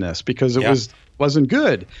piton business because it wasn't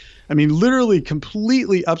good. I mean, literally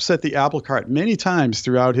completely upset the apple cart many times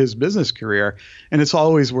throughout his business career, and it's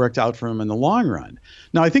always worked out for him in the long run.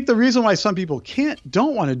 Now, I think the reason why some people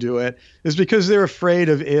don't want to do it is because they're afraid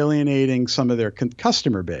of alienating some of their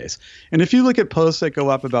customer base. And if you look at posts that go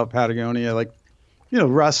up about Patagonia, like,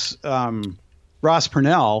 Ross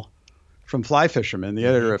Purnell from Fly Fisherman, the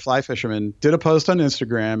editor of Fly Fisherman, did a post on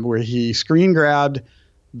Instagram where he screen grabbed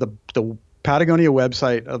the Patagonia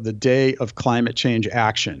website of the day of climate change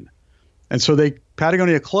action. And so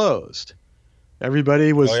Patagonia closed.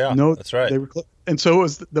 Everybody was that's right. And so it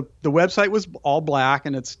was the website was all black,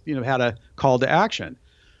 and it's had a call to action.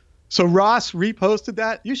 So Ross reposted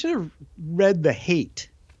that. You should have read the hate.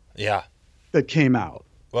 Yeah. That came out.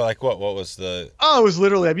 Well, like what? What was the? Oh, it was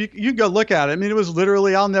literally. You go look at it. I mean, it was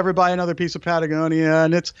literally, I'll never buy another piece of Patagonia,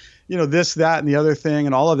 and it's this, that, and the other thing,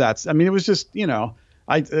 and all of that. I mean, it was just it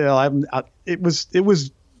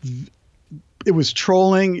was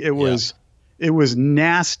trolling. It was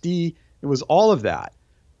nasty. It was all of that.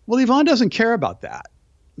 Well, Yvon doesn't care about that.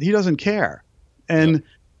 He doesn't care. And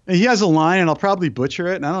he has a line, and I'll probably butcher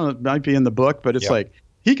it. And I don't know, it might be in the book, but it's like,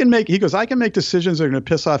 he goes, I can make decisions that are going to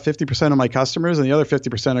piss off 50% of my customers, and the other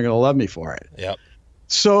 50% are going to love me for it. Yep.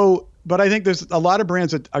 So, but I think there's a lot of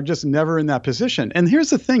brands that are just never in that position. And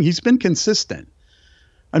here's the thing. He's been consistent.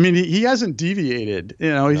 I mean, he hasn't deviated.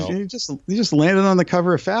 He just landed on the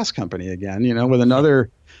cover of Fast Company again. With another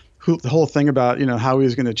the whole thing about how he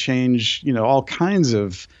was going to change all kinds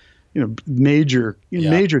of major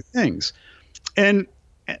things, and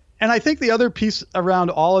I think the other piece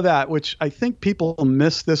around all of that, which I think people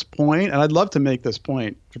miss this point, and I'd love to make this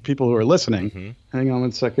point for people who are listening. Mm-hmm. Hang on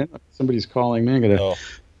one second. Somebody's calling me. I'm going to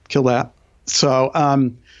kill that. So,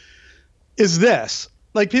 is this.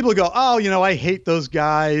 Like people go, oh, I hate those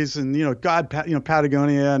guys and,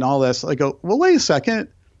 Patagonia and all this. I go, well, wait a second.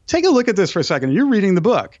 Take a look at this for a second. You're reading the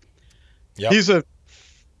book. Yep.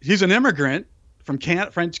 He's an immigrant from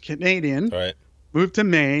French Canadian, right. Moved to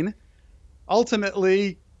Maine,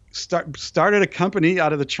 ultimately started a company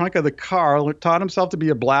out of the trunk of the car, taught himself to be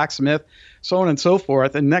a blacksmith, so on and so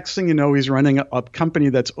forth. And next thing you know, he's running a company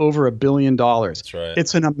that's over $1 billion. That's right.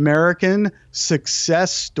 It's an American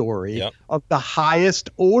success story of the highest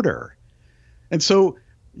order. And so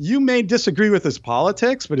you may disagree with his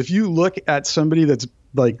politics, but if you look at somebody that's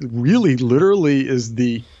like really literally is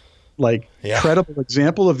the credible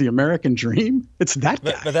example of the American dream, it's that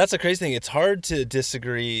guy. But that's the crazy thing. It's hard to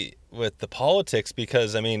disagree with the politics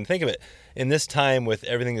because, I mean, think of it. In this time with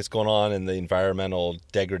everything that's going on in the environmental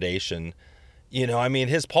degradation,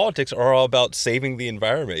 his politics are all about saving the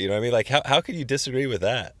environment. Like how could you disagree with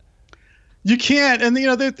that? You can't. And,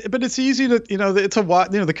 but it's easy to,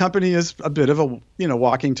 the company is a bit of a,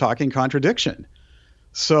 walking, talking contradiction.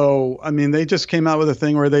 So, I mean, they just came out with a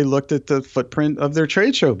thing where they looked at the footprint of their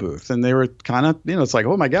trade show booth and they were kind of, it's like,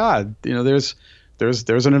 oh my God, there's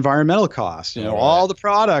an environmental cost, right. All the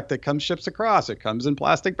product that ships across, it comes in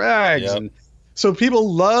plastic bags. Yep. And so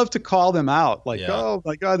people love to call them out like, oh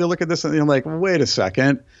my God, they look at this and they're like, wait a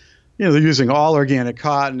second. They're using all organic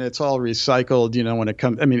cotton. It's all recycled, when it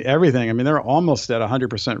comes, everything. They're almost at 100%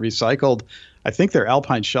 recycled. I think their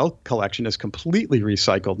alpine shell collection is completely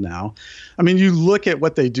recycled now. You look at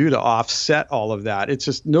what they do to offset all of that. It's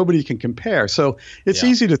just nobody can compare. So it's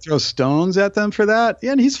easy to throw stones at them for that.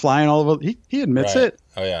 Yeah, and he's flying all over. He admits it.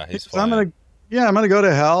 Oh yeah, he's flying. I'm gonna go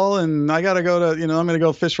to hell, and I gotta go to I'm gonna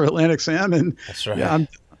go fish for Atlantic salmon. That's right. Yeah, I'm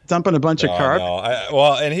dumping a bunch of carp.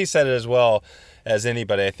 No. And he said it as well as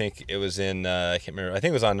anybody. I think it was in I can't remember. I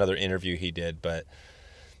think it was on another interview he did, but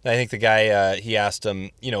I think the guy, he asked him,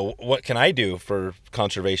 what can I do for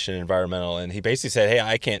conservation and environmental? And he basically said, hey,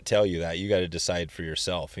 I can't tell you that. You got to decide for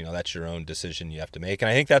yourself. That's your own decision you have to make. And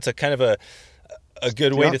I think that's a kind of a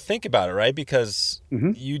good way to think about it, right? Because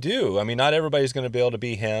you do. Not everybody's going to be able to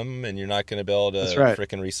be him, and you're not going to be able to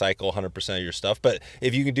freaking recycle 100% of your stuff. But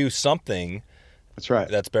if you can do something, that's right.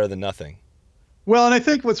 That's better than nothing. Well, and I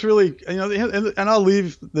think what's really, and I'll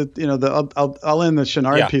leave I'll end the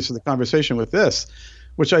Chouinard piece of the conversation with this,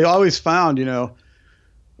 which I always found,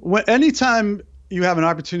 anytime you have an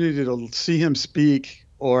opportunity to see him speak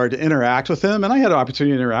or to interact with him, and I had an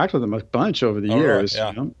opportunity to interact with him a bunch over the years,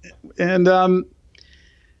 and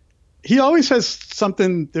he always has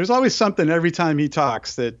something. There's always something every time he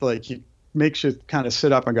talks that he makes you kind of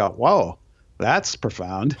sit up and go, "Whoa, that's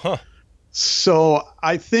profound." Huh. So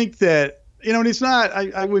I think that. And he's not.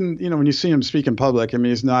 I wouldn't. When you see him speak in public,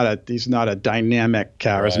 he's not a dynamic,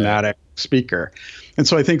 charismatic speaker, and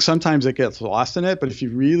so I think sometimes it gets lost in it. But if you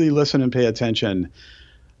really listen and pay attention,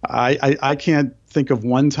 I can't think of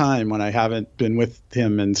one time when I haven't been with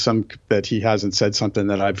him and that he hasn't said something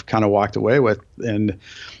that I've kind of walked away with. And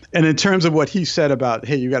in terms of what he said about,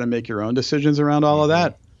 hey, you got to make your own decisions around all of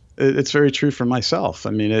that, it's very true for myself.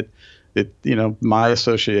 My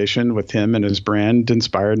association with him and his brand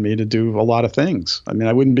inspired me to do a lot of things.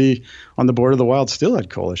 I wouldn't be on the board of the Wild Steelhead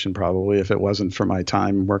Coalition probably if it wasn't for my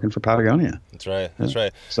time working for Patagonia. That's right. That's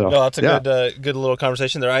right. So no, that's a good little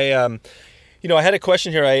conversation there. I had a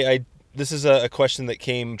question here. This is a question that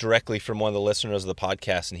came directly from one of the listeners of the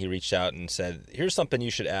podcast, and he reached out and said, "Here's something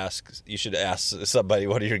you should ask. You should ask somebody.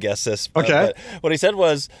 What are your guesses?" Okay. But what he said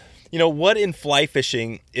was, what in fly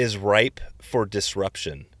fishing is ripe for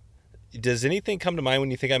disruption? Does anything come to mind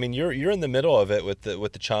when you think? You're in the middle of it with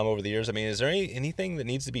the Chum over the years. Is there anything that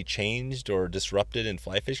needs to be changed or disrupted in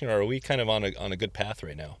fly fishing, or are we kind of on a good path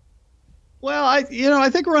right now? Well, I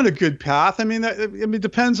think we're on a good path. It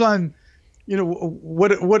depends on,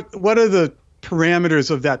 what are the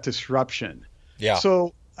parameters of that disruption? Yeah.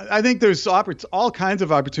 So I think there's all kinds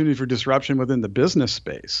of opportunity for disruption within the business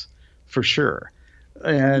space, for sure,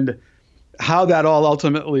 and how that all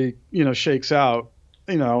ultimately shakes out.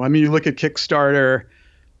 You look at Kickstarter,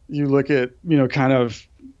 you look at, kind of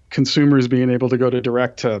consumers being able to go to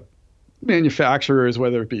direct to manufacturers,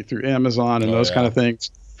 whether it be through Amazon and those kind of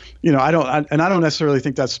things. I don't necessarily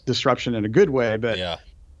think that's disruption in a good way, but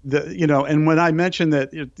And when I mentioned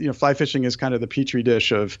that, fly fishing is kind of the petri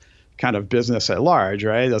dish of kind of business at large,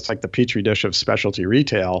 right? That's like the petri dish of specialty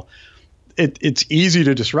retail. It's easy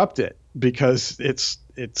to disrupt it because it's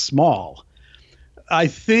small. I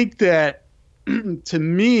think that to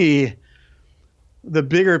me, the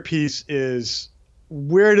bigger piece is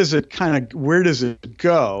where does it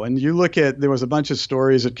go? And you look at, there was a bunch of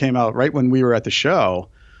stories that came out right when we were at the show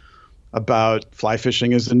about fly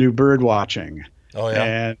fishing is the new bird watching. Oh yeah.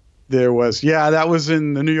 And there was, that was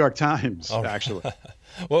in the New York Times, actually.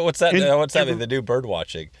 What's that? What's that mean? The new bird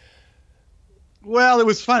watching? Well, it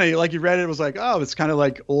was funny. Like you read it was like, oh, it's kind of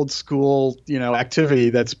like old school, activity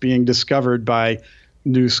that's being discovered by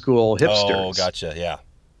new school hipsters. Oh, gotcha. Yeah.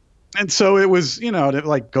 And so it was,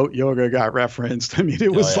 like goat yoga got referenced. I mean,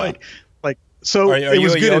 it was so it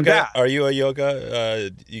was good and bad. Are you a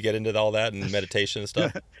yoga? You get into all that and meditation and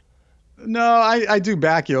stuff? No, I do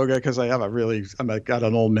back yoga because I have got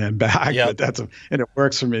an old man back, Yep. but and it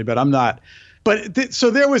works for me, but I'm not. But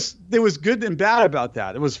so there was good and bad about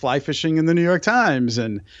that. It was fly fishing in the New York Times,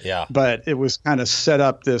 but it was kind of set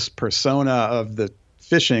up this persona of the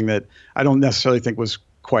fishing that I don't necessarily think was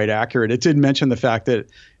quite accurate. It did mention the fact that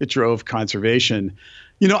it drove conservation.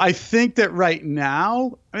 I think that right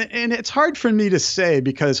now, and it's hard for me to say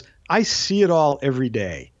because I see it all every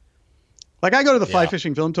day. Like I go to the fly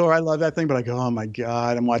fishing film tour. I love that thing, but I go, oh my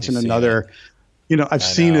God, I'm watching another. I've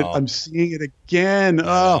seen it. I'm seeing it again.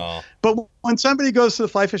 Oh, but when somebody goes to the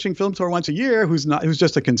fly fishing film tour once a year, who's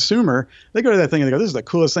just a consumer, they go to that thing and they go, "This is the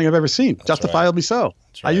coolest thing I've ever seen." That's justifiably so. Right.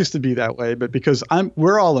 I used to be that way, but because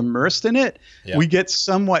we're all immersed in it, we get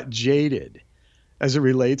somewhat jaded as it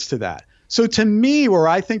relates to that. So to me, where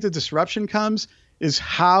I think the disruption comes is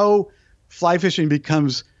how fly fishing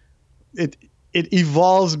becomes it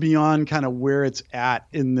evolves beyond kind of where it's at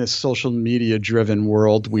in this social media driven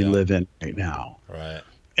world we live in right now. Right.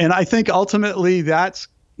 And I think ultimately that's,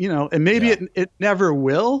 and maybe it never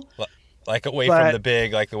will. Like away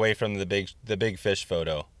from the big fish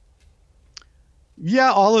photo.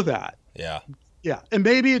 Yeah. All of that. Yeah. Yeah. And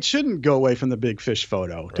maybe it shouldn't go away from the big fish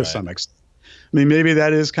photo to some extent. I mean, maybe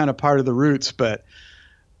that is kind of part of the roots, but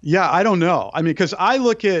I don't know. I mean, cause I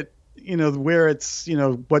look at, where it's,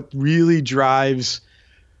 what really drives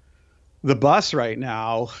the bus right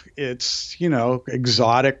now, it's,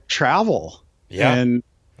 exotic travel. Yeah. And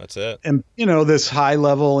that's it. And, this high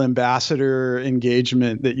level ambassador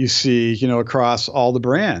engagement that you see, across all the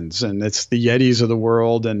brands, and it's the Yetis of the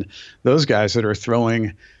world and those guys that are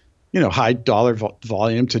throwing, high dollar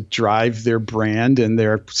volume to drive their brand and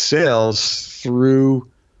their sales through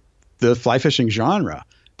the fly fishing genre.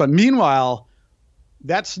 But meanwhile,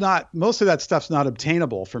 most of that stuff's not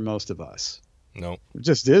obtainable for most of us. No, it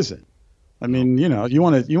just isn't. I mean, you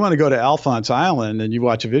want to go to Alphonse Island and you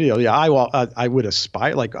watch a video. Yeah, I would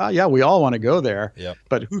aspire we all want to go there. Yep.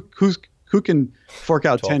 But who can fork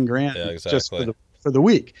out 10 grand just for the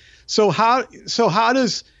week? So how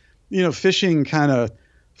does, fishing kind of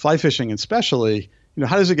fly fishing especially,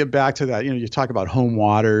 how does it get back to that? You talk about home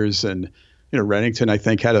waters and, Reddington, I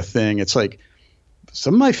think had a thing. It's like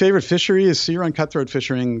some of my favorite fishery is sea run cutthroat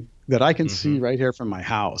fishing that I can see right here from my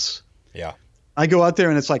house. Yeah. I go out there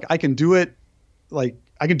and it's like, I can do it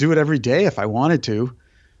every day if I wanted to,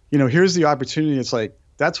 here's the opportunity. It's like,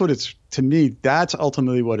 to me, that's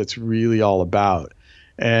ultimately what it's really all about.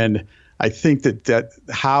 And I think that's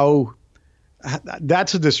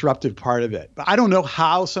a disruptive part of it, but I don't know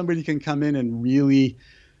how somebody can come in and really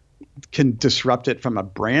can disrupt it from a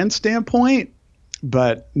brand standpoint,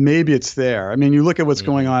 but maybe it's there. I mean, you look at what's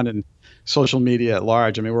going on in social media at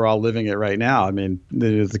large. I mean, we're all living it right now. I mean,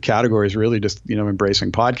 the category is really just,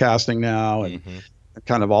 embracing podcasting now and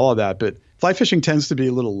kind of all of that. But fly fishing tends to be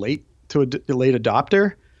a little late to a late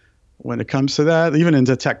adopter when it comes to that, even in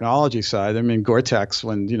the technology side. I mean, Gore-Tex,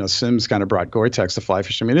 when, Sims kind of brought Gore-Tex to fly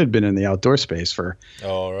fishing, I mean, it had been in the outdoor space for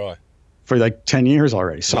like 10 years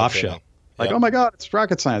already, soft shell. Like, oh my God, it's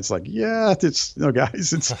rocket science. Like,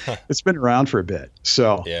 guys, it's been around for a bit.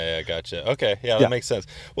 So yeah, gotcha. Okay, that makes sense.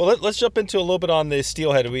 Well, let's jump into a little bit on the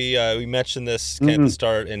Steelhead. We mentioned this at the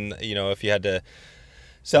start, and if you had to,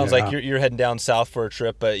 sounds like you're heading down south for a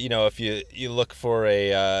trip, but if you look for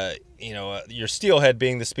your Steelhead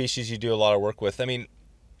being the species you do a lot of work with. I mean,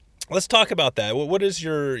 let's talk about that. What is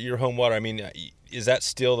your home water? I mean, is that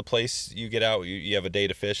still the place you get out? You have a day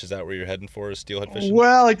to fish. Is that where you're heading for? Is steelhead fishing?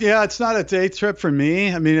 Well, it's not a day trip for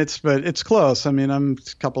me. I mean, it's close. I mean, I'm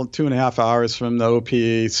 2.5 hours from the OP.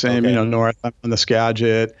 Same, north. I'm on the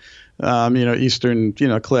Skagit. Eastern,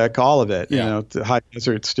 Click, all of it, the high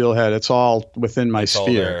desert, Steelhead, it's all within my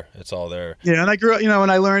sphere. It's all there. Yeah. And I grew up,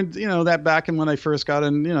 and I learned, that back in when I first got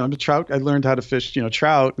in, trout, I learned how to fish,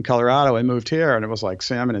 trout in Colorado. I moved here and it was like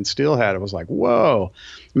salmon and steelhead. It was like, whoa.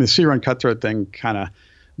 The sea run cutthroat thing kind of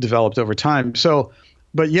developed over time. So,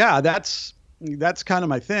 but yeah, that's kind of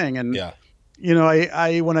my thing. And,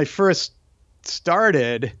 I when I first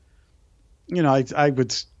started, I'm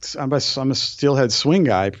a steelhead swing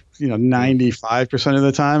guy, 95% of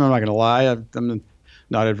the time. I'm not going to lie. I'm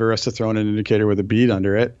not adverse to throwing an indicator with a bead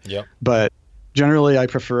under it. Yep. But generally, I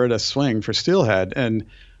prefer to swing for steelhead. And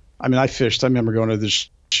I mean, I remember going to the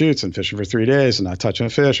shoots and fishing for 3 days and not touching a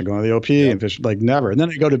fish and going to the OP and fish like never. And then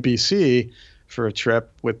I go to BC for a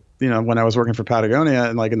trip with, when I was working for Patagonia,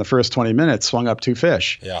 and like in the first 20 minutes, swung up 2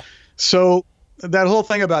 fish. Yeah. So that whole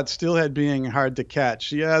thing about steelhead being hard to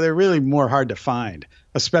catch, they're really more hard to find,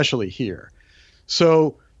 especially here.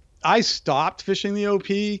 So I stopped fishing the OP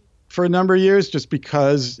for a number of years just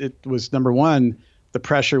because it was, number one, the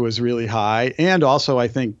pressure was really high. And also, I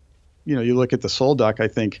think, you look at the soul duck, I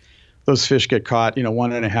think those fish get caught,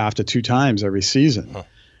 1.5 to 2 times every season. Huh.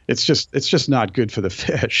 It's just not good for the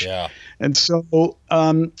fish. Yeah. And so,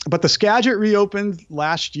 but the Skagit reopened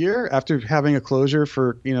last year after having a closure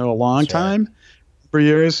for, a long time, for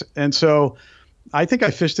years. And so I think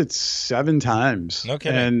I fished it 7 times. No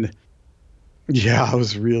kidding. And yeah, it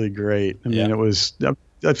was really great. I mean, it was,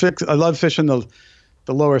 I love fishing the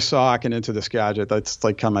lower Sauk and into the Skagit. That's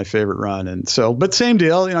like kind of my favorite run. And so, but same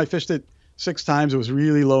deal, I fished it 6 times. It was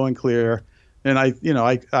really low and clear. And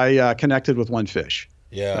I connected with 1 fish.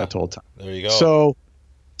 Yeah. That whole time. There you go. So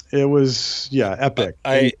it was, epic.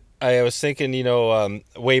 I was thinking,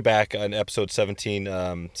 way back on episode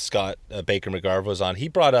 17, Scott Baker McGarv was on. He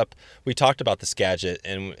brought up, we talked about the Skagit,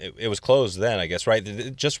 and it was closed then, I guess, right? Did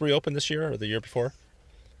it just reopen this year or the year before?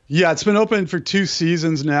 Yeah, it's been open for 2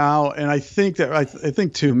 seasons now, and I think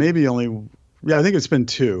 2, maybe only. Yeah, I think it's been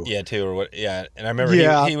 2. Yeah, 2 or what? Yeah, and I remember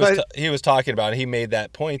he was talking about it. He made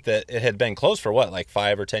that point that it had been closed for what, like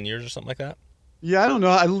 5 or 10 years or something like that. Yeah, I don't know,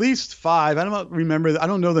 at least 5. I don't remember. I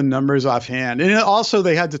don't know the numbers offhand. And also,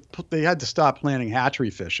 they had to stop planting hatchery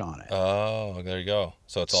fish on it. Oh, there you go.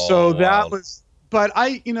 So it's all. So wild. that was. But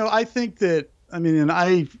I think that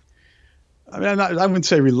I wouldn't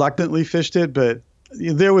say reluctantly fished it, but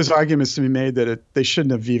there was arguments to be made that they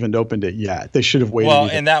shouldn't have even opened it yet. They should have waited. Well,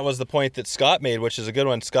 and that was the point that Scott made, which is a good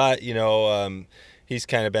one. Scott, he's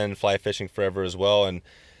kind of been fly fishing forever as well, and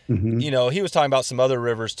he was talking about some other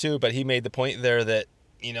rivers too. But he made the point there that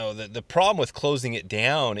the problem with closing it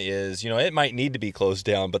down is it might need to be closed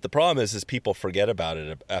down, but the problem is people forget about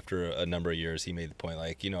it after a number of years. He made the point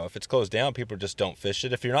if it's closed down, people just don't fish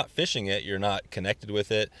it. If you're not fishing it, you're not connected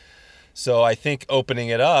with it. So I think opening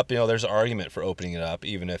it up, there's an argument for opening it up,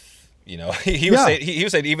 even if, he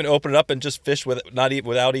was saying even open it up and just fish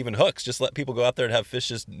without even hooks. Just let people go out there and have fish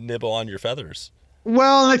just nibble on your feathers.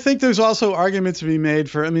 Well, I think there's also arguments to be made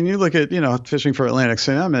for, you look at, fishing for Atlantic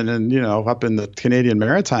salmon and, up in the Canadian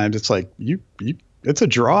Maritimes, it's like it's a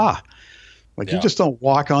draw. You just don't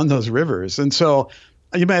walk on those rivers. And so,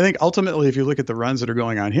 I think ultimately, if you look at the runs that are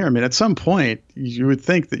going on here, at some point, you would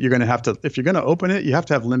think that you're going to have to, if you're going to open it, you have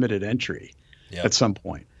to have limited entry at some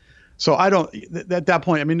point. So at that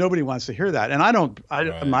point, nobody wants to hear that.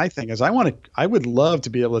 And my thing is, I would love to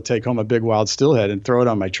be able to take home a big wild steelhead and throw it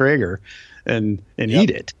on my Traeger and eat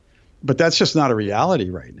it. But that's just not a reality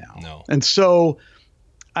right now. No. And so,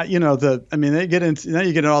 they get into, now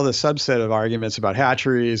you get all the subset of arguments about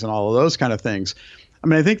hatcheries and all of those kind of things.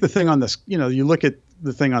 I think the thing on this, you look at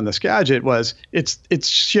the thing on the Skagit was it's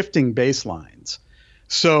shifting baselines.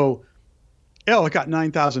 So, it got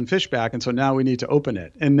 9,000 fish back, and so now we need to open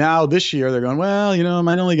it. And now this year they're going, well, I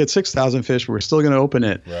might only get 6,000 fish, but we're still going to open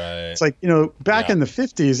it. Right. It's like, back in the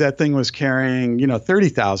 50s, that thing was carrying,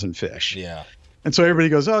 30,000 fish. Yeah. And so everybody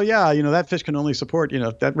goes, oh yeah, that fish can only support,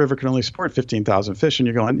 that river can only support 15,000 fish. And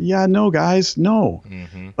you're going, yeah, no, guys, no.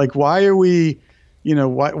 Mm-hmm. Like, why are we,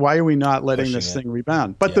 why are we not letting pushing this thing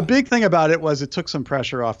rebound? But the big thing about it was it took some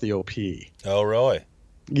pressure off the OP. Oh, really?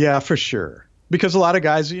 Yeah, for sure. Because a lot of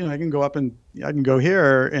guys, I can go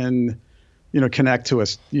here and, connect to a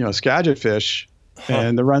Skagit fish,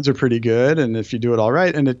 and the runs are pretty good. And if you do it all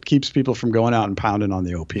right, and it keeps people from going out and pounding on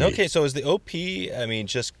the OP. Okay, so is the OP,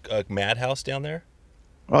 just a madhouse down there?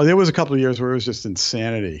 Oh, there was a couple of years where it was just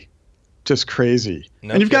insanity, just crazy.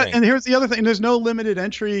 No and kidding. And here's the other thing: there's no limited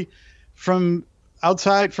entry from out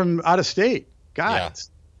of state guides.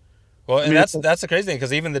 Yeah. Well, and that's the crazy thing,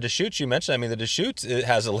 because even the Deschutes you mentioned, the Deschutes, it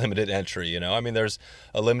has a limited entry, there's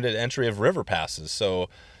a limited entry of river passes. So,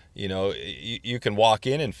 you can walk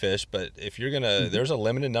in and fish, but if you're there's a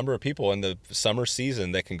limited number of people in the summer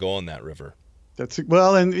season that can go on that river.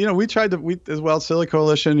 And we tried to, as well, Silly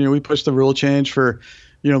Coalition, we pushed the rule change for,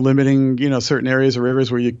 limiting, certain areas of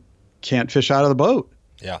rivers where you can't fish out of the boat.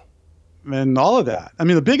 Yeah. And all of that. I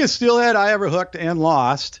mean, the biggest steelhead I ever hooked and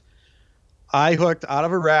lost, I hooked out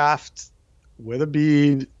of a raft with a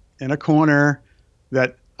bead in a corner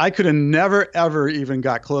that I could have never, ever even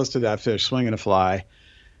got close to that fish swinging a fly.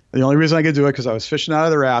 The only reason I could do it because I was fishing out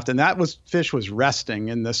of the raft, and fish was resting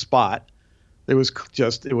in this spot. It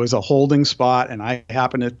was a holding spot, and I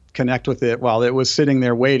happened to connect with it while it was sitting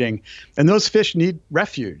there waiting. And those fish need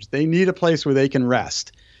refuge. They need a place where they can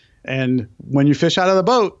rest. And when you fish out of the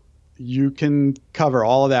boat, you can cover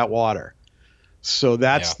all of that water. So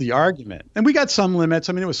that's the argument. And we got some limits.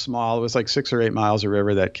 I mean, it was small. It was like 6 or 8 miles of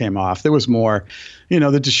river that came off. There was more.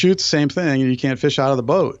 The Deschutes, same thing. You can't fish out of the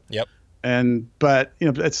boat. Yep. But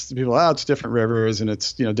it's people, it's different rivers and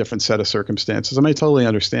it's, different set of circumstances. I mean, I totally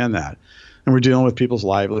understand that. And we're dealing with people's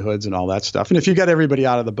livelihoods and all that stuff. And if you got everybody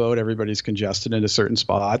out of the boat, everybody's congested into certain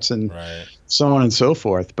spots and so on and so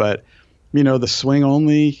forth. But, the swing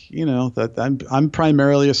only, that I'm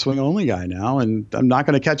primarily a swing only guy now, and I'm not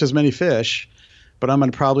going to catch as many fish, but I'm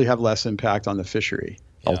going to probably have less impact on the fishery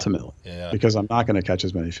ultimately because I'm not going to catch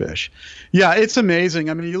as many fish. Yeah, it's amazing.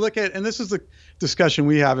 I mean, you look at, and this is the discussion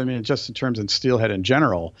we have, I mean, just in terms of steelhead in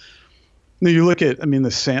general. You look at, I mean,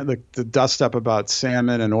 the dust up about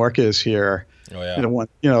salmon and orcas here. Oh, yeah.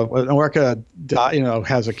 An orca,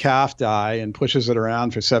 has a calf die and pushes it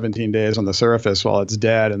around for 17 days on the surface while it's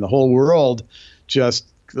dead. And the whole world just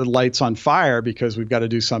the lights on fire because we've got to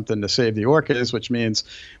do something to save the orcas, which means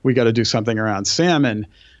we got to do something around salmon.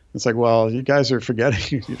 It's like, well, you guys are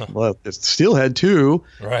forgetting, well, it's steelhead too.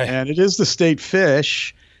 Right. And it is the state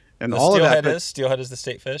fish. And all of that. Steelhead is the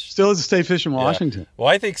state fish? Still is the state fish in Washington. Well,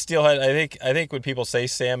 I think steelhead, I think when people say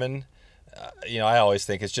salmon, I always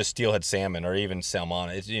think it's just steelhead salmon or even salmon.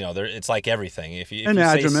 It's, it's like everything. If you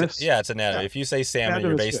anadromous. Say, it's anadromous. Yeah. If you say salmon, anadromous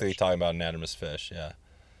you're basically fish. Talking about anadromous fish. Yeah.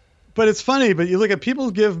 But it's funny, but you look at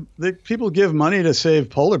people give money to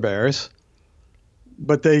save polar bears,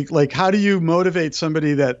 but they how do you motivate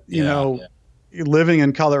somebody that, living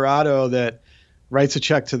in Colorado that writes a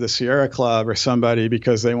check to the Sierra Club or somebody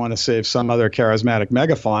because they want to save some other charismatic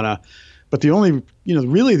megafauna. But the only,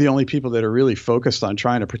 really the only people that are really focused on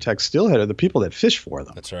trying to protect steelhead are the people that fish for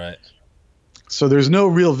them. That's right. So there's no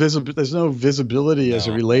real visibility as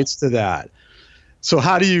it relates to that. So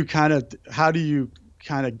how do you kind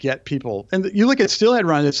of get people? And you look at steelhead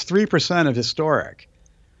run, it's 3% of historic.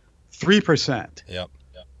 3%. Yep.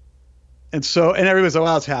 And so, and everybody's like,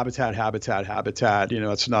 well, it's habitat.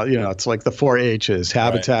 It's not, it's like the 4 H's,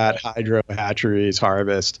 habitat, hydro, hatcheries,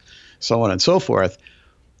 harvest, so on and so forth.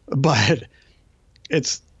 But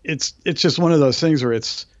it's just one of those things where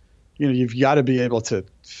it's, you've got to be able to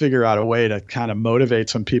figure out a way to kind of motivate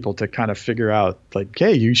some people to kind of figure out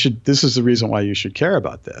hey, this is the reason why you should care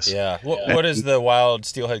about this. Yeah. What is the Wild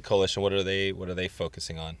Steelhead Coalition? What are they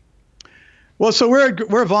focusing on? Well, so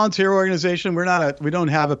we're a volunteer organization. We don't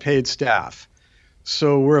have a paid staff.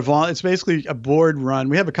 So it's basically a board run.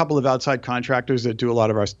 We have a couple of outside contractors that do a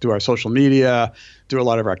lot of our social media, do a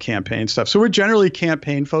lot of our campaign stuff. So we're generally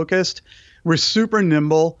campaign focused. We're super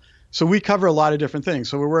nimble. So we cover a lot of different things.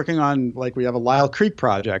 So we're working on, we have a Lyle Creek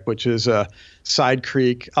project, which is a side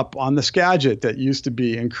creek up on the Skagit that used to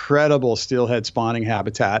be incredible steelhead spawning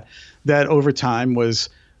habitat that over time was,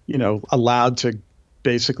 allowed to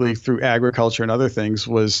basically through agriculture and other things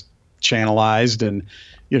was channelized and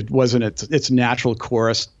it wasn't its natural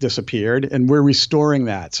course disappeared. And we're restoring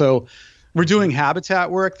that. So we're doing habitat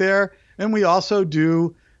work there. And we also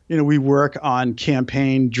do, we work on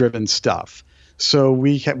campaign driven stuff. So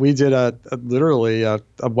we did literally a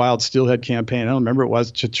wild steelhead campaign. I don't remember what it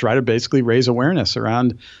was, to try to basically raise awareness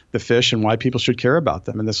around the fish and why people should care about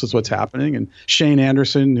them. And this is what's happening. And Shane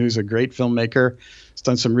Anderson, who's a great filmmaker, has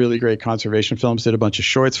done some really great conservation films, did a bunch of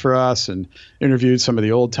shorts for us and interviewed some of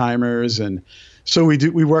the old timers. And so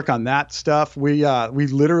we work on that stuff. We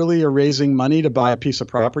literally are raising money to buy a piece of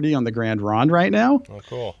property on the Grand Ronde right now. Oh,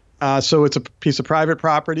 cool. So it's a piece of private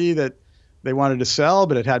property that they wanted to sell,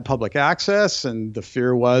 but it had public access. And the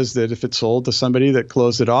fear was that if it sold to somebody that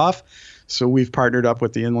closed it off. So we've partnered up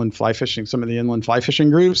with some of the inland fly fishing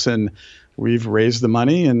groups, and we've raised the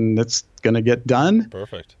money and it's going to get done.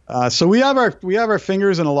 Perfect. So we have our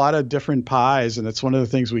fingers in a lot of different pies, and it's one of the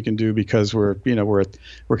things we can do because we're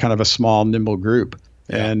kind of a small, nimble group.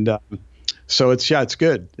 Yeah. And So it's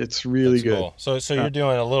good. It's really That's good. Cool. So you're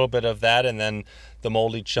doing a little bit of that, and then the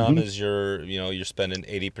Moldy Chum is you're spending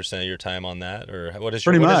 80% of your time on that, or what is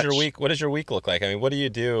your week? What does your week look like? I mean, what do you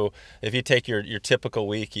do if you take your typical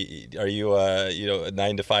week? Are you a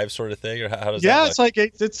 9 to 5 sort of thing, or how does that look? It's like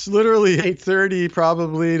it's literally 8:30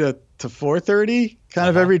 probably to 4:30 kind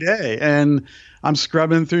of every day, and I'm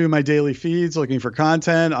scrubbing through my daily feeds looking for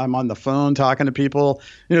content. I'm on the phone talking to people.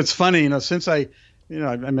 It's funny, since I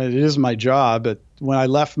mean, it is my job, but when I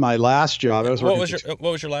left my last job, I was working.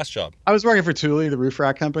 What was your last job? I was working for Thule, the roof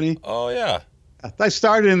rack company. Oh yeah. I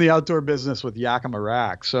started in the outdoor business with Yakima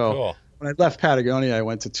Rack. So cool. When I left Patagonia, I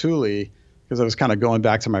went to Thule because I was kind of going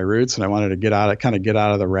back to my roots, and I wanted to get out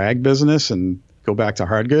of the rag business and go back to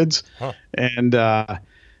hard goods. Huh. And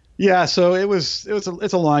so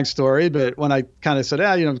it's a long story, but when I kind of said,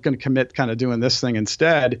 I'm going to commit kind of doing this thing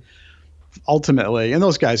instead. Ultimately, and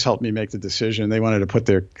those guys helped me make the decision. They wanted to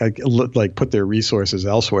put their resources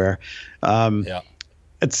elsewhere. So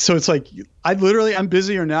it's like I'm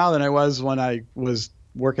busier now than I was when I was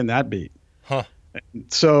working that beat. Huh.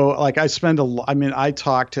 So like I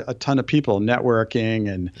talk to a ton of people, networking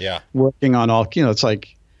and working on all. It's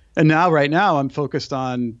like, and right now I'm focused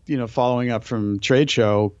on following up from trade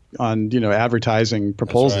show on advertising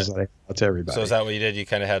proposals that I out to everybody. So is that what you did? You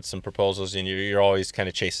kind of had some proposals, and you're always kind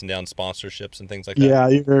of chasing down sponsorships and things like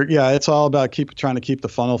that. It's all about trying to keep the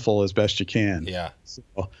funnel full as best you can. Yeah.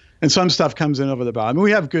 And some stuff comes in over the bottom. I mean,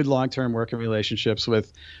 we have good long-term working relationships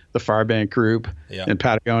with the Farbank Group in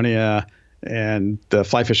Patagonia and the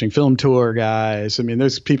Fly Fishing Film Tour guys. I mean,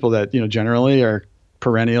 there's people that generally are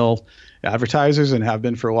perennial advertisers and have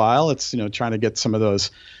been for a while. It's trying to get some of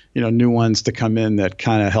those new ones to come in that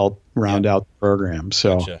kind of help round out the program.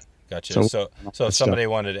 So gotcha. So if somebody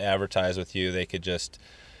wanted to advertise with you, they could just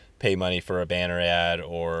pay money for a banner ad,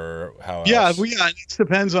 or how else? It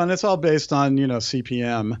depends on, it's all based on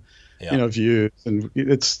CPM, views, and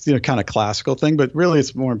it's kind of classical thing, but really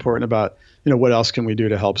it's more important about what else can we do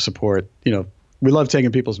to help support. We love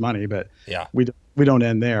taking people's money, but we don't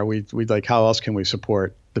end there. We like, how else can we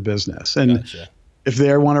support the business? And if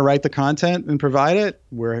they want to write the content and provide it,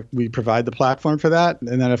 we provide the platform for that.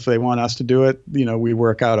 And then if they want us to do it, we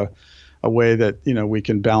work out a way that we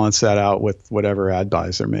can balance that out with whatever ad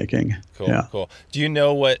buys they're making. Cool. Do you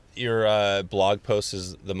know what your blog post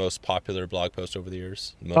is, the most popular blog post over the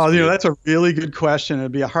years? That's a really good question.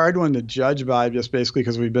 It'd be a hard one to judge by, just basically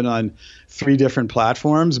because we've been on 3 different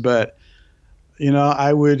platforms. But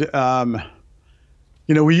I would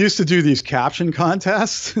we used to do these caption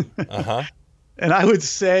contests. And I would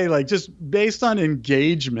say, like, just based on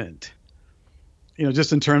engagement,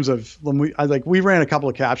 just in terms of when we ran a couple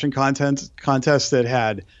of caption contests that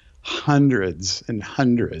had hundreds and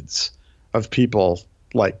hundreds of people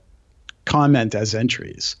like comment as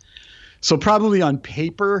entries. So probably on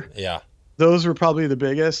paper, those were probably the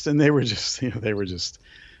biggest, and they were just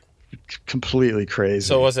completely crazy.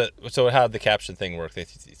 So how did the caption thing work? They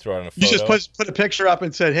throw it on a photo? You just put a picture up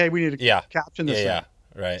and said, hey, we need to caption this thing.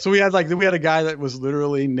 Right. So we had a guy that was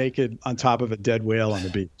literally naked on top of a dead whale on the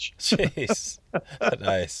beach. Jeez.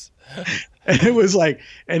 Nice.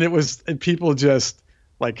 And people just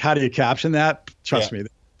like, how do you caption that? Trust me,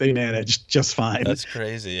 they managed just fine. That's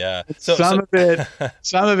crazy. Yeah. Some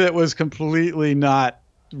of it was completely not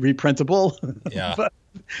reprintable. Yeah. But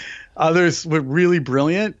others were really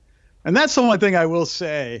brilliant. And that's the one thing I will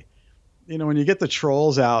say, when you get the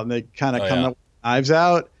trolls out and they kind of come up with knives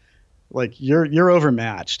out, like you're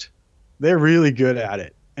overmatched. They're really good at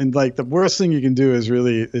it. And like the worst thing you can do is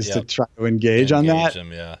to try to engage on that.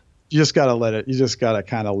 Them, You just got to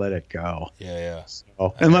kind of let it go. Yeah.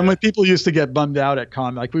 So, and when people used to get bummed out at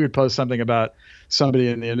like we would post something about somebody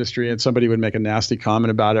in the industry and somebody would make a nasty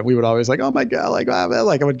comment about it, we would always like, oh my God, I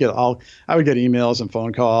would get emails and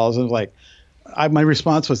phone calls, and like my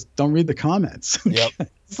response was, don't read the comments. Yep.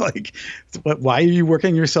 It's like, why are you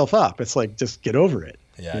working yourself up? It's like, just get over it.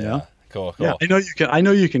 Yeah. Cool. Yeah, I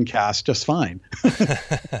know you can cast just fine.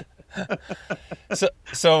 So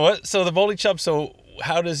the Moldy Chum. So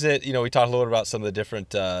how does it? We talked a little bit about some of the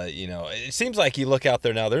different. It seems like you look out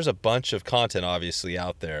there now. There's a bunch of content obviously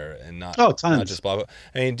out there, and not just blah blah.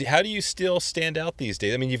 I mean, how do you still stand out these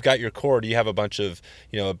days? I mean, you've got your core. Do you have a bunch of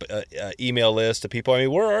email list of people? I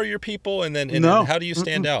mean, where are your people? And then how do you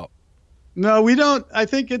stand out? No, we don't. I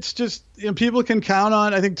think it's just people can count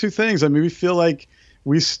on. I think 2 things. I mean, we feel like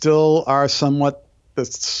we still are somewhat the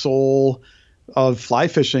soul of fly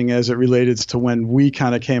fishing as it related to when we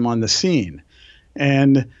kind of came on the scene.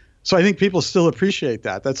 And So I think people still appreciate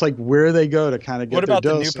that. That's like where they go to kind of get What about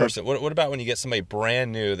their the dose new person? What about when you get somebody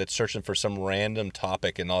brand new that's searching for some random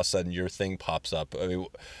topic and all of a sudden your thing pops up? I mean,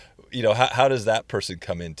 how does that person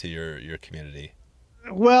come into your community?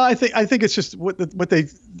 Well, I think it's just what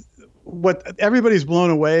everybody's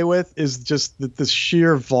blown away with is just the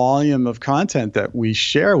sheer volume of content that we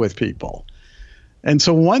share with people. And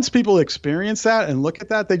so once people experience that and look at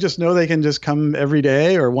that, they just know they can just come every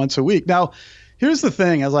day or once a week. Now, here's the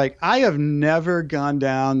thing. I have never gone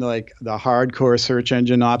down like the hardcore search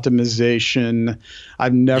engine optimization.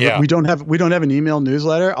 We don't have an email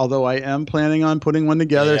newsletter, although I am planning on putting one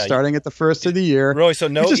together starting at the first of the year. Really? So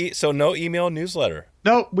no email newsletter.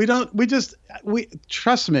 No, we don't. We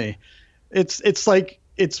trust me. It's like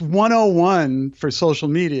it's 101 for social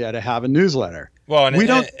media to have a newsletter. Well,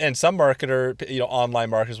 and some online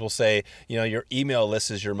marketers will say, your email list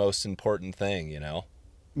is your most important thing,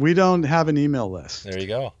 We don't have an email list. There you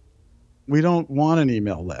go. We don't want an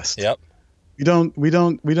email list. Yep. We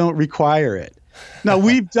don't require it. Now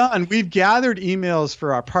we've gathered emails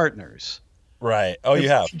for our partners. Right. Oh, you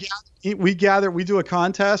have. We do a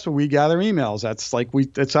contest where we gather emails. That's like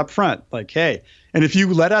it's up front. Like, hey, and if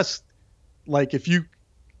you let us, like, if you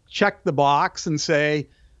check the box and say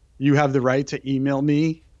you have the right to email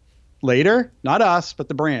me later, not us, but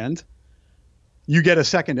the brand, you get a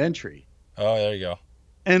second entry. Oh, there you go.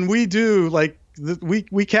 And we do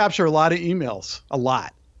we capture a lot of emails,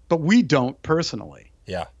 but we don't personally.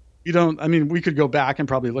 Yeah. We don't. I mean, we could go back and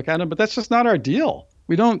probably look at them, but that's just not our deal.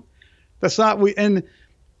 We don't. That's not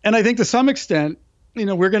and I think to some extent,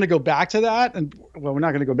 we're going to go back to that, and well, we're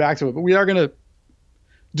not going to go back to it, but we are going to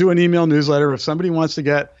do an email newsletter. If somebody wants to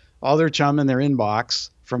get all their chum in their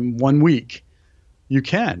inbox from 1 week, you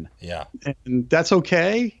can. Yeah. And that's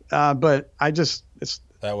okay. But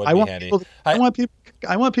that would be handy. I want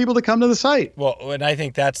people to come to the site. Well, and I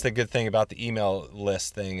think that's the good thing about the email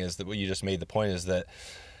list thing is that what you just made the point is that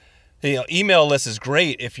email list is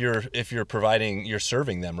great if you're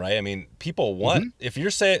serving them, right? I mean, people want if you're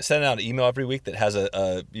sending out an email every week that has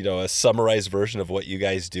a summarized version of what you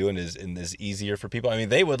guys do and is easier for people. I mean,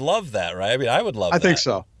 they would love that, right? I mean, I would love that. I think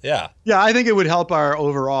so. Yeah. Yeah, I think it would help our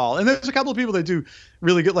overall. And there's a couple of people that do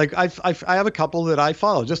really good. Like I have a couple that I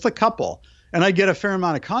follow, just a couple, and I get a fair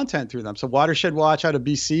amount of content through them. So Watershed Watch out of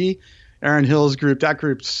BC, Aaron Hill's group, that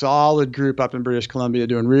group, solid group up in British Columbia,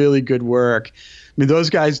 doing really good work. I mean, those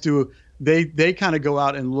guys they kind of go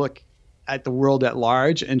out and look at the world at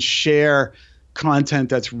large and share content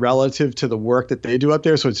that's relative to the work that they do up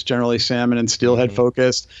there. So it's generally salmon and steelhead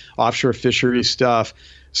focused, offshore fishery stuff.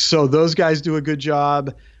 So those guys do a good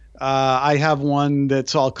job. I have one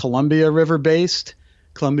that's all Columbia River based,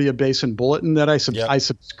 Columbia Basin Bulletin that I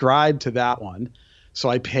subscribe to that one. So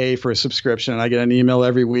I pay for a subscription and I get an email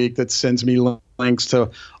every week that sends me links to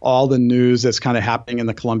all the news that's kind of happening in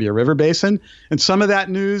the Columbia River Basin. And some of that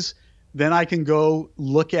news, then I can go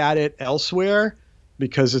look at it elsewhere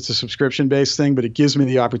because it's a subscription-based thing, but it gives me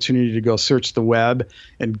the opportunity to go search the web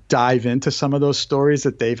and dive into some of those stories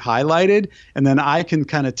that they've highlighted. And then I can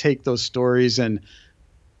kind of take those stories and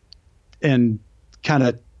kind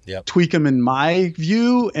of tweak them in my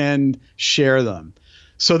view and share them.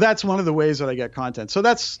 So that's one of the ways that I get content. So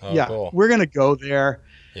that's, cool. We're going to go there.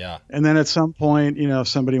 Yeah. And then at some point, if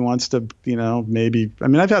somebody wants to, maybe, I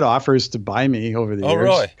mean, I've had offers to buy me over the years. Oh,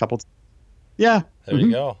 really? Yeah. There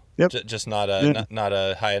you go. Yep. Just not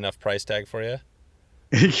a high enough price tag for you.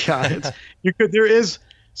 Yeah.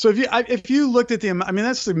 So if you looked at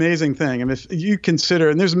that's the amazing thing. I mean, if you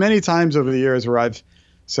consider, and there's many times over the years where I've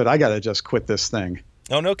said, I got to just quit this thing.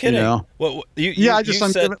 Oh, no kidding.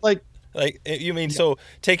 So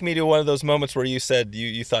take me to one of those moments where you said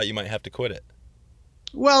you thought you might have to quit it.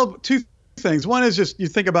 Well, two things. One is just you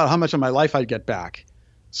think about how much of my life I'd get back.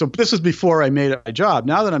 So this is before I made it my job.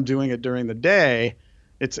 Now that I'm doing it during the day,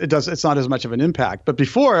 it's not as much of an impact. But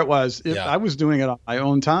before I was doing it on my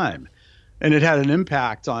own time, and it had an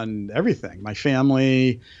impact on everything. My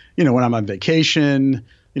family, when I'm on vacation,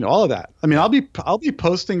 all of that. I mean, I'll be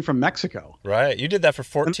posting from Mexico. Right. You did that for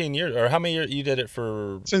 14 years, or how many years you did it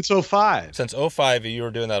for? Since 2005. Since 2005, you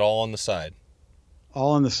were doing that all on the side.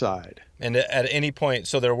 All on the side. And at any point,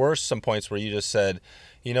 so there were some points where you just said,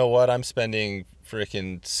 you know what, I'm spending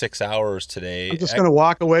freaking 6 hours today. I'm just going to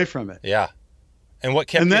walk away from it. Yeah. And what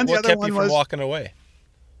kept you from walking away?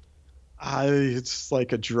 It's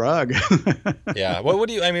like a drug. Yeah. What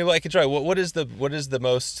do you? I mean, like a drug. What is the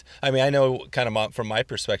most? I mean, I know kind of from my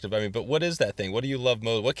perspective. I mean, but what is that thing? What do you love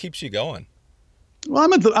most? What keeps you going? Well,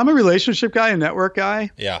 I'm a relationship guy, a network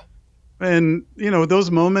guy. Yeah. And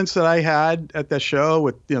those moments that I had at that show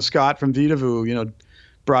with Scott from Vitavu,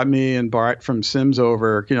 brought me and Bart from Sims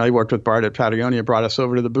over. He worked with Bart at Patagonia, brought us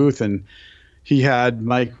over to the booth, and he had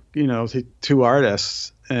two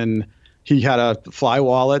artists, and he had a fly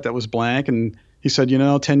wallet that was blank, and he said,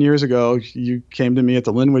 10 years ago, you came to me at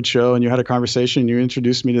the Linwood show and you had a conversation, and you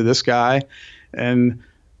introduced me to this guy, and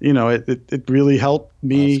it really helped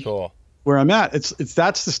me where I'm at.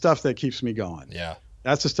 That's the stuff that keeps me going. Yeah.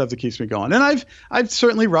 That's the stuff that keeps me going. And I've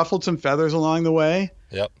certainly ruffled some feathers along the way.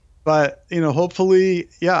 Yep. But, hopefully,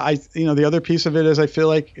 the other piece of it is I feel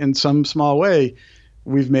like in some small way,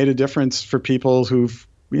 we've made a difference for people who've,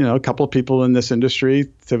 a couple of people in this industry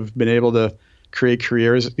have been able to create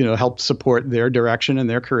careers, help support their direction and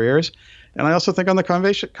their careers. And I also think on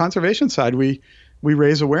the conservation side, we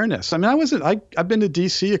raise awareness. I mean, I've been to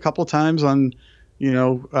DC a couple of times on,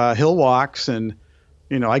 hill walks, and,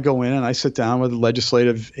 I go in and I sit down with a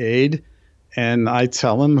legislative aide and I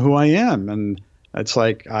tell them who I am. And it's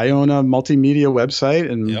like, I own a multimedia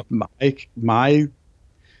website, and my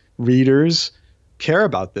readers care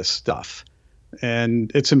about this stuff.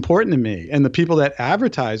 And it's important to me. And the people that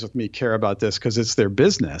advertise with me care about this because it's their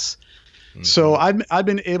business. Mm-hmm. So I've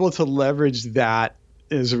been able to leverage that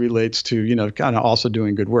as it relates to, kind of also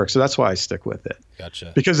doing good work. So that's why I stick with it.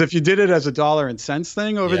 Gotcha. Because if you did it as a dollar and cents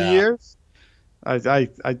thing over the years,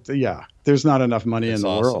 there's not enough money in the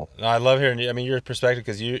world. No, I love hearing your perspective,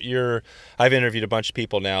 because I've interviewed a bunch of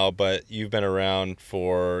people now, but you've been around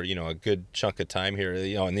for, a good chunk of time here,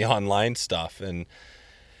 in the online stuff, and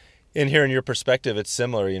in hearing your perspective, it's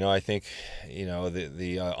similar. I think,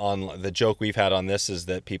 the joke we've had on this is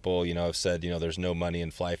that people, have said, there's no money in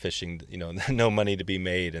fly fishing, no money to be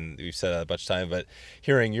made. And we've said that a bunch of times, but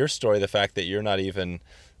hearing your story, the fact that you're not even,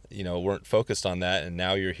 weren't focused on that, and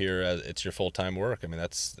now you're here, it's your full-time work. I mean,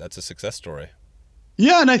 that's a success story.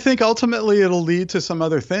 Yeah. And I think ultimately it'll lead to some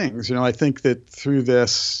other things. I think that through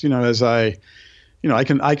this, as I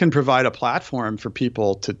can provide a platform for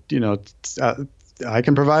people to, I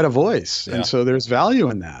can provide a voice. Yeah. And so there's value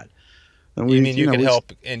in that. And you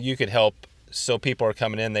could help. So people are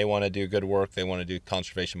coming in, they want to do good work, they want to do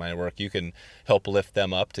conservation-minded work. You can help lift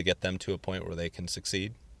them up to get them to a point where they can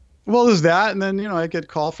succeed. Well, there's that. And then, I get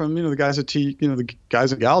call from, the guys at the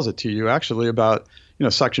guys and gals at TU actually about,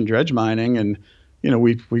 suction dredge mining. And,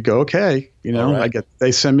 we go, okay, right.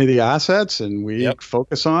 They send me the assets, and we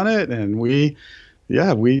focus on it, and we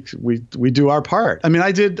do our part. I mean,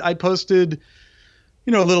 I posted,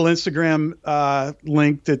 a little Instagram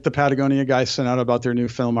link that the Patagonia guys sent out about their new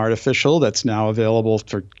film Artifishal that's now available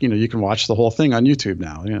for, you can watch the whole thing on YouTube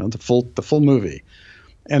now, the full movie.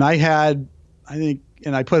 And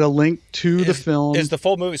I put a link to the film. Is the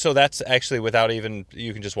full movie? So that's actually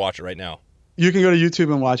you can just watch it right now. You can go to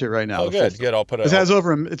YouTube and watch it right now. Oh, good. I'll put it.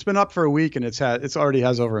 It's been up for a week, and it's already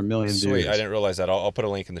has over 1 million views. Sweet. I didn't realize that. I'll put a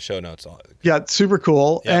link in the show notes. Yeah, it's super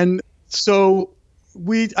cool. Yeah. And so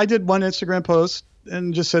I did one Instagram post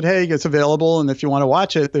and just said, hey, it's available, and if you want to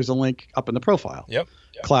watch it, there's a link up in the profile. Yep.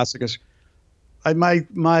 Classic.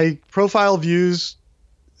 My profile views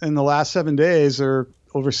in the last 7 days are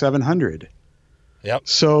over 700. Yep.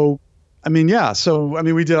 So, we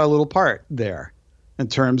did our little part there in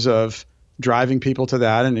terms of driving people to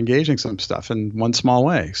that and engaging some stuff in one small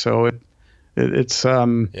way. So it's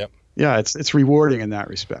rewarding in that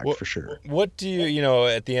respect, for sure. What do you,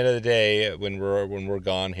 at the end of the day, when we're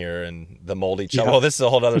gone here and the moldy chum? Well, this is a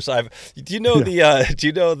whole other side. Do you know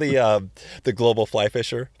the global fly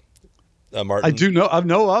fisher? Martin. I do know. I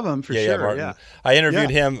know of him for sure. Martin. Yeah. I interviewed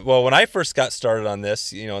him. Well, when I first got started on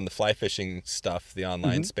this, in the fly fishing stuff, the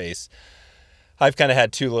online space, I've kind of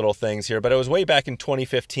had two little things here, but it was way back in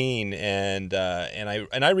 2015, and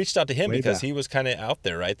I reached out to him because he was kind of out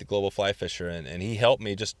there, right? The global fly fisher, and he helped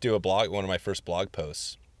me just do one of my first blog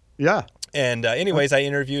posts. Yeah. And anyways, I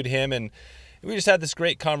interviewed him, and we just had this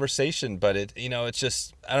great conversation. But it's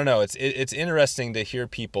just, I don't know. It's interesting to hear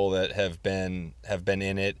people that have been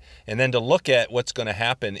in it, and then to look at what's going to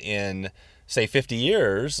happen in, say, 50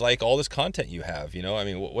 years, like all this content you have,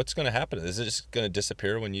 what's going to happen? Is it just going to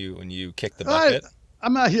disappear when you kick the bucket?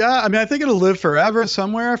 I think it'll live forever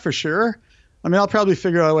somewhere for sure. I'll probably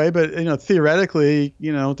figure out a way, but theoretically,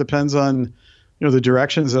 it depends on, the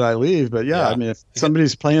directions that I leave. But if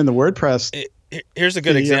somebody's playing the WordPress. Here's a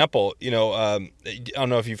good example. I don't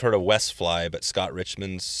know if you've heard of Westfly, but Scott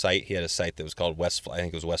Richmond's site, he had a site that was called Westfly. I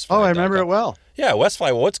think it was Westfly. Oh, I remember it well. Yeah,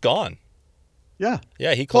 Westfly. Well, it's gone. Yeah.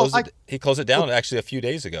 Yeah, he closed it down actually a few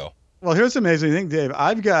days ago. Well, here's the amazing thing, Dave.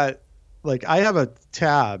 I've got, I have a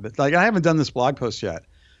tab. I haven't done this blog post yet.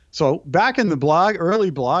 So back in the early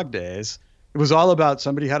blog days, it was all about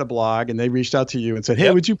somebody had a blog and they reached out to you and said,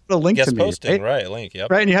 hey, would you put a link to me? Posting, right? A link, yep.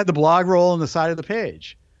 Right, and you had the blog roll on the side of the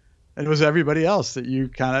page. And it was everybody else that you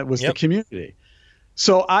kind of was Yep. the community.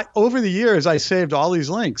 So over the years, I saved all these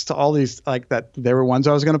links to all these like that. There were ones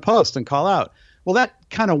I was going to post and call out. Well, that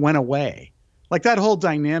kind of went away. Like that whole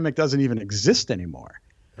dynamic doesn't even exist anymore.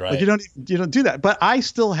 Right. Like you don't do that. But I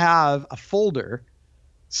still have a folder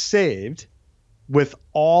saved with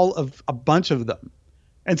all of a bunch of them.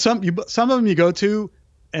 And some of them you go to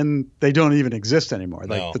and they don't even exist anymore.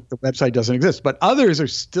 Like No. the website doesn't exist, but others are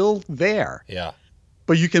still there. Yeah.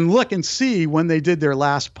 But you can look and see when they did their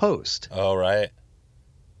last post. Oh, right.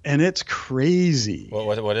 And it's crazy.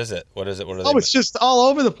 What is it? What is it? What are Oh, they? it's just all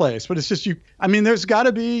over the place. But it's just I mean, there's got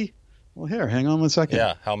to be. Well, here, hang on one second.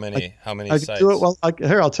 Yeah. How many I sites? can do it. Well,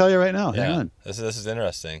 here, I'll tell you right now. Yeah. Hang on. This is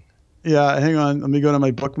interesting. Yeah, hang on. Let me go to my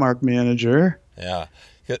bookmark manager. Yeah.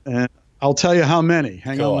 Good. And I'll tell you how many.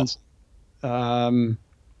 Hang Cool. on one second.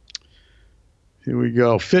 Here we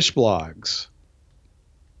go. Fish blogs.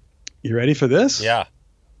 You ready for this? Yeah.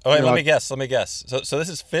 Oh, wait, You let know, me guess. So this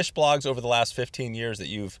is fish blogs over the last 15 years that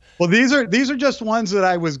you've. Well, these are just ones that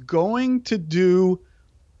I was going to do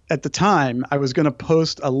at the time. I was going to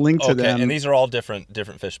post a link to them. And these are all different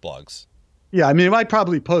fish blogs. Yeah, I mean, I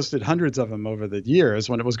probably posted hundreds of them over the years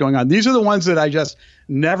when it was going on. These are the ones that I just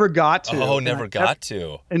never got to. Oh, never got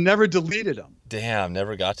to. And never deleted them. Damn,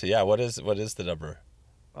 never got to. Yeah, what is the number?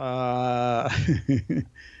 Hang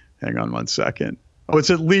on one second. Oh, there's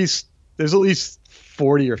at least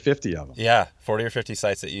 40 or 50 of them. Yeah, 40 or 50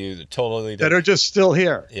 sites that you totally that are just still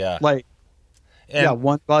here. Yeah. Like, And-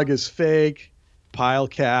 One Bug is fake,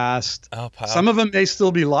 Pilecast. Oh, Some of them may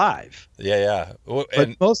still be live. Yeah. Well, But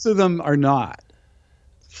and most of them are not.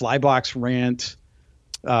 Flybox Rant,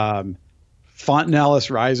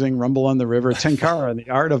 Fontanellis Rising, Rumble on the River, Tenkara, and the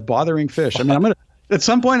Art of Bothering Fish. I mean, at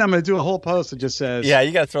some point, I'm going to do a whole post that just says, yeah,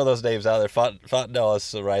 you got to throw those names out there.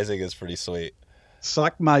 Fontanellis Rising is pretty sweet.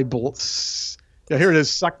 Suck my yeah, here it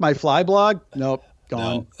is. Suck my fly blog. Nope.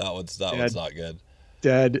 Gone. No, that one's not good.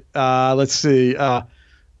 Dead. Let's see. How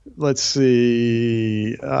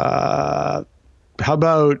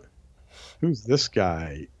about, who's this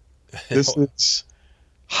guy? This is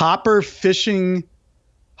Hopper Fishing.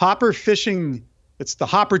 It's the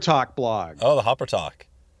Hopper Talk blog. Oh, the Hopper Talk.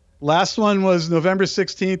 Last one was November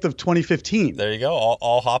 16th of 2015. There you go.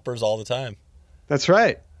 All hoppers all the time. That's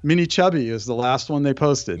right. Mini Chubby is the last one they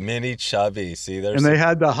posted. Mini Chubby. See, and they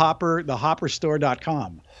had the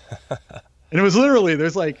hopperstore.com. And it was literally,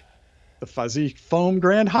 there's like the fuzzy foam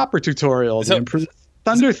grand hopper tutorial, the improved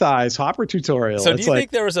thunder thighs hopper tutorial. So do you think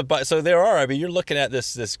there was so there are, I mean, you're looking at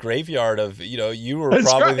this graveyard of, you were That's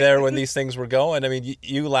probably right. there when these things were going. I mean,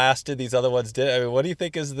 you lasted, these other ones did. I mean, what do you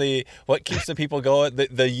think is what keeps the people going?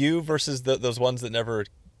 The you versus those ones that never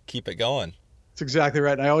keep it going? That's exactly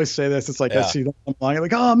right. And I always say this. It's like, I Yeah. see them online.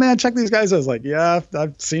 Like, oh man, check these guys. I was like, yeah,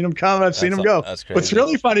 I've seen them come. I've seen them go. That's crazy. What's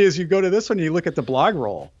really funny is you go to this one, you look at the blog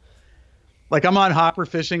roll. Like I'm on Hopper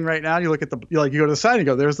Fishing right now. You look at you go to the site and you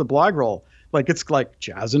go, there's the blog roll. Like it's like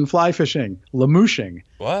jazz and fly fishing, lamooshing.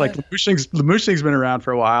 What? Like lamooshing's been around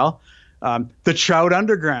for a while. The Trout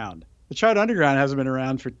Underground. The Trout Underground hasn't been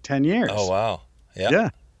around for 10 years. Oh, wow. Yeah. Yeah.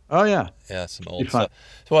 Oh yeah. Yeah, some old Be fun. stuff.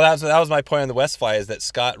 Well, that was my point on the Westfly, is that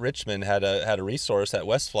Scott Richmond had a resource at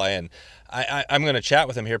Westfly, and I'm going to chat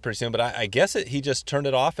with him here pretty soon. But I guess he just turned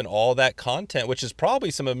it off, and all that content, which is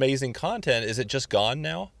probably some amazing content, is it just gone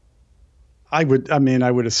now? I would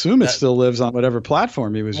assume it still lives on whatever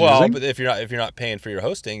platform he was using. Well, but if you're not paying for your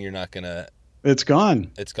hosting, you're not gonna. It's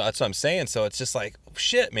gone. It's gone. That's what I'm saying. So it's just like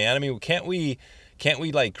shit, man. I mean, can't we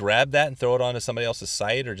like grab that and throw it onto somebody else's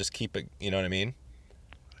site, or just keep it? You know what I mean?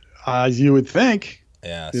 You would think.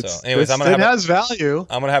 Yeah. So, anyways, it has value.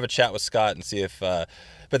 I'm gonna have a chat with Scott and see if.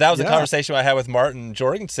 But that was a conversation I had with Martin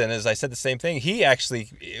Jorgensen. As I said the same thing.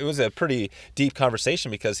 It was a pretty deep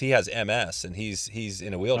conversation because he has MS and he's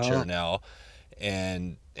in a wheelchair now,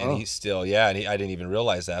 and he's still and I didn't even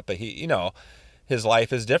realize that. But he, his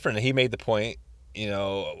life is different. And he made the point.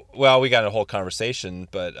 Well, we got a whole conversation,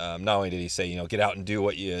 but not only did he say, get out and do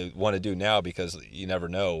what you want to do now because you never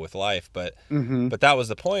know with life, but but that was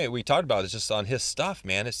the point we talked about. Is just on his stuff,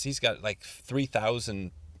 man. He's got like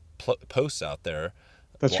 3,000 posts out there.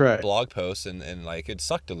 That's right. Blog posts, and like it'd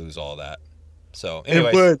suck to lose all that. So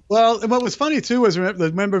anyway, it would. Well, what was funny too was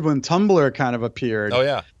remember when Tumblr kind of appeared. Oh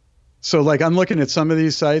yeah. So like I'm looking at some of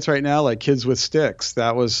these sites right now, like Kids with Sticks.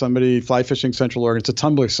 That was somebody, Fly Fishing Central Oregon. It's a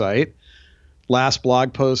Tumblr site. Last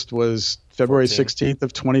blog post was February 16th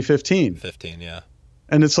of 2015. 15, yeah.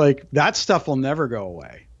 And it's like that stuff will never go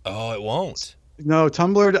away. Oh, it won't. No,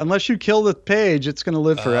 Tumblr, unless you kill the page, it's going to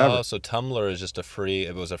live forever. Oh, so Tumblr is just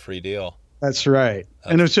it was a free deal. That's right.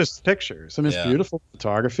 And it's just pictures. I mean, it's beautiful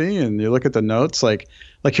photography. And you look at the notes, like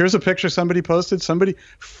here's a picture somebody posted.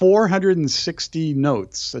 460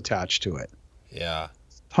 notes attached to it. Yeah.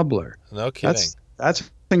 Tumblr. No kidding. That's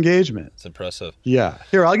engagement. It's impressive. Yeah.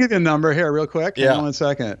 Here, I'll give you a number here real quick. Yeah. Hang on 1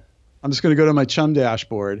 second. I'm just going to go to my Chum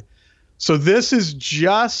dashboard. So this is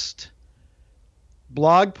just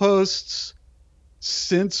blog posts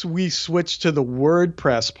since we switched to the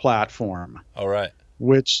WordPress platform. All right.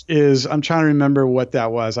 Which is, I'm trying to remember what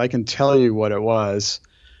that was. I can tell you what it was.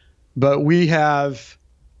 But we have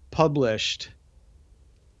published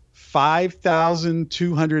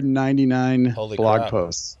 5,299 blog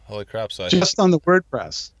posts. Holy crap. So just on the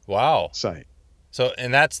WordPress site. So,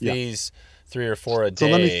 and that's these 3 or 4 a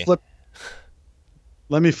day. So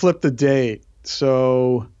let me flip the date.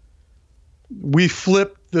 So we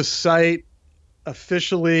flipped the site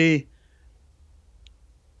officially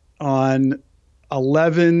on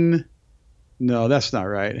 11. No, that's not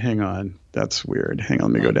right. Hang on. That's weird. Hang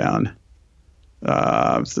on. Let me go down.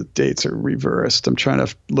 The dates are reversed. I'm trying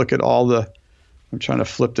to look at I'm trying to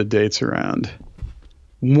flip the dates around.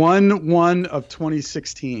 1/1 of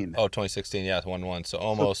 2016. Oh, 2016. Yeah. 1/1. So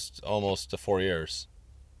almost to 4 years.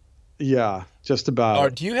 Yeah. Just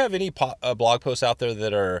about. Do you have any blog posts out there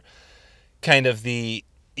that are kind of the,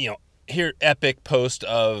 here epic post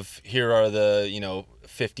of here are the,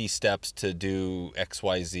 50 steps to do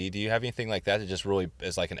XYZ? Do you have anything like that just really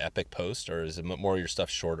is like an epic post, or is it more of your stuff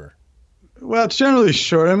shorter? Well, it's generally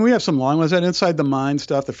short. I mean, we have some long ones. That Inside the Mind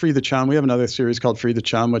stuff, the Free the Chum. We have another series called Free the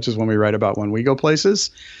Chum, which is when we write about when we go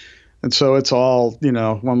places. And so it's all,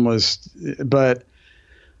 one was, but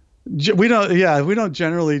we don't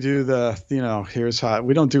generally do the, here's how,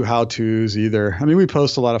 we don't do how-tos either. I mean, we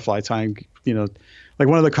post a lot of fly tying, like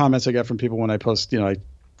one of the comments I get from people when I post, I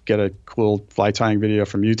get a cool fly tying video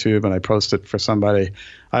from YouTube and I post it for somebody.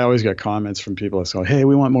 I always get comments from people that say, hey,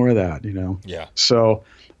 we want more of that, Yeah. So,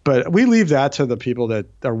 but we leave that to the people that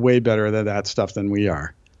are way better at that stuff than we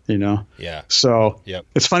are, Yeah. So yep.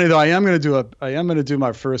 It's funny though. I am going to do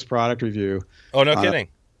my first product review. Oh, no kidding.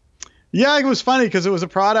 Yeah, it was funny because it was a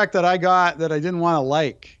product that I got that I didn't want to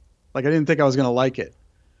like. Like I didn't think I was going to like it.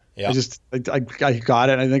 Yeah. I got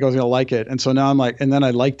it. And I think I was going to like it. And so now I'm like, and then I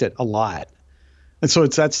liked it a lot. And so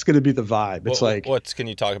that's going to be the vibe. It's can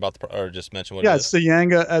you talk about or just mention what? Yeah, it's the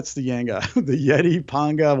Yanga. That's the Yanga, the Yeti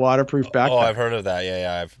Panga waterproof backpack. Oh, I've heard of that.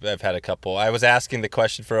 Yeah. I've had a couple. I was asking the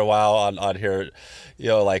question for a while on here,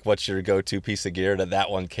 like what's your go-to piece of gear?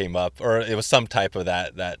 That one came up, or it was some type of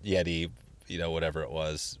that Yeti, whatever it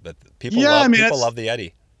was. But people love the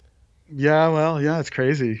Yeti. Yeah, well, yeah, it's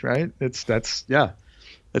crazy, right? It's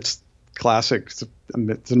classic. It's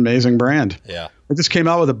an amazing brand. Yeah. It just came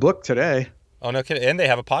out with a book today. Oh, no kidding. And they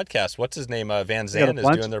have a podcast. What's his name? Van Zandt is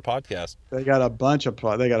doing their podcast. They got a bunch of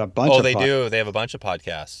Oh, they do. They have a bunch of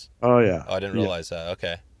podcasts. Oh, yeah. Oh, I didn't realize that.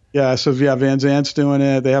 Okay. Yeah. So Van Zandt's doing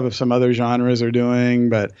it. They have some other genres they're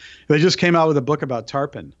doing, but they just came out with a book about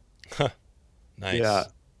tarpon. Nice. Yeah.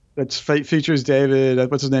 It features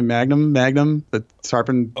David, what's his name? Magnum, the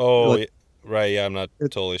tarpon. Oh, right. Yeah. I'm not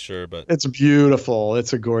totally sure, but it's beautiful.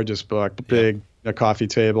 It's a gorgeous book. Big, a coffee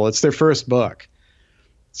table. It's their first book.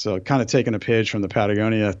 So kind of taking a page from the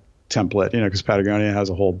Patagonia template, because Patagonia has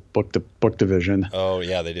a whole book division. Oh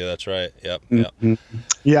yeah, they do. That's right. Yep. Mm-hmm.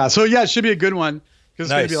 Yeah. So yeah, it should be a good one. Because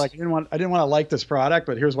it's nice. Going to be like, I didn't want to like this product,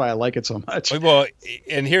 but here's why I like it so much. Well,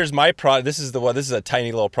 and here's my product. This is a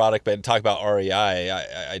tiny little product, but talk about REI.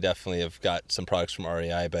 I definitely have got some products from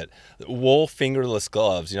REI, but wool fingerless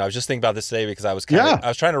gloves. I was just thinking about this today because I was I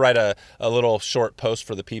was trying to write a little short post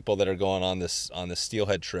for the people that are going on this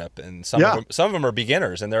Steelhead trip, and some of them are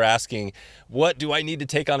beginners, and they're asking, what do I need to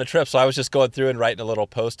take on a trip? So I was just going through and writing a little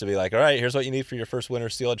post to be like, all right, here's what you need for your first winter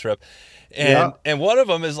Steelhead trip, and one of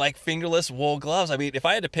them is like fingerless wool gloves. I mean, if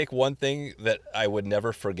I had to pick one thing that I would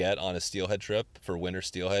never forget on a Steelhead trip for winter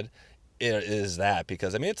Steelhead, it is that,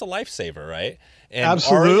 because I mean, it's a lifesaver, right? And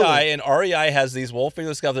absolutely. REI has these wool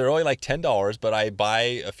fingerless gloves. They're only like $10, but I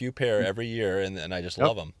buy a few pair every year, and I just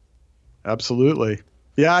love them. Absolutely.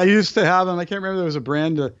 Yeah, I used to have them. I can't remember, there was a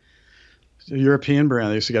brand, a European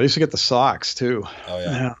brand I used to get. I used to get the socks too. Oh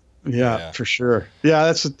yeah. Yeah, for sure.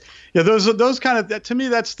 Yeah, those kind of, to me,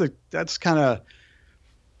 that's the kind of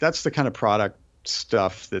product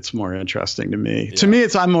stuff that's more interesting to me. To me,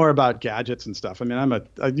 I'm more about gadgets and stuff. I mean,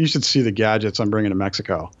 you should see the gadgets I'm bringing to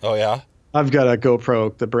Mexico. Oh yeah. I've got a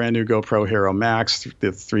GoPro, the brand new GoPro Hero Max,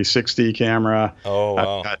 the 360 camera. Oh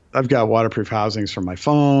wow. I've got waterproof housings for my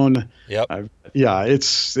phone. Yep.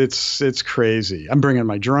 It's crazy. I'm bringing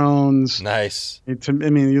my drones. Nice. I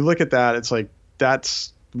mean, you look at that, it's like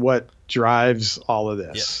that's what drives all of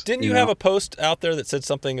this. Didn't you have a post out there that said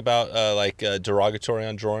something about derogatory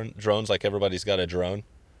on drones, like everybody's got a drone?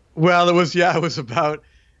 Well, it was like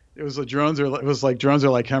drones are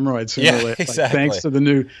like hemorrhoids. Yeah, exactly. Thanks to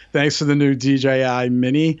the new DJI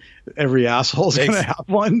Mini, every asshole's gonna have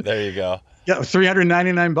one. There you go. Yeah,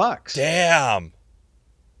 $399. Damn.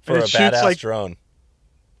 For a badass drone.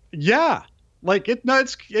 Yeah,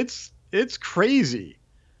 it's crazy.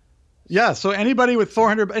 Yeah, so anybody with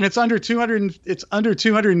 400, and it's under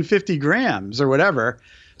 250 grams or whatever,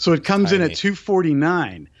 so it comes in at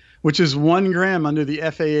 249, which is 1 gram under the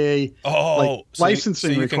FAA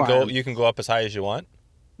licensing requirement. You can go up as high as you want.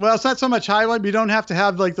 Well, it's not so much high, but you don't have to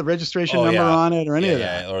have like the registration number on it or any of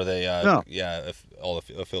that. Or all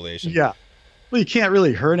the affiliation. Yeah, well, you can't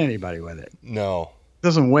really hurt anybody with it. No, it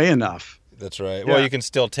doesn't weigh enough. That's right. Yeah. Well, you can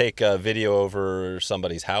still take a video over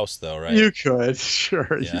somebody's house, though, right? You could,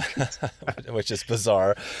 sure. Yeah. Which is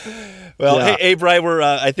bizarre. Well, hey, Brian,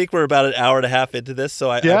 I think we're about an hour and a half into this, so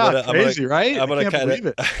right? I'm gonna kind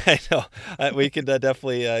of. I know we can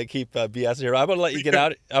definitely keep BS here. I'm gonna let you get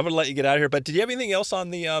out. I'm gonna let you get out of here. But did you have anything else on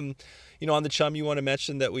the on the Chum you want to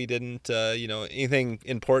mention that we didn't? Anything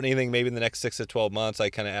important? Anything maybe in the next 6 to 12 months? I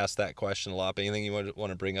kind of asked that question a lot. But anything you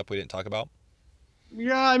want to bring up we didn't talk about?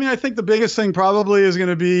 Yeah, I mean, I think the biggest thing probably is going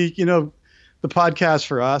to be, the podcast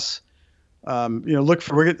for us. Our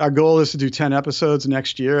goal is to do 10 episodes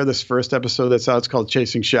next year. This first episode that's out, it's called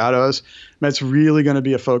Chasing Shadows. That's really going to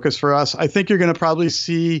be a focus for us. I think you're going to probably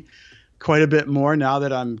see quite a bit more now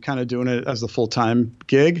that I'm kind of doing it as the full-time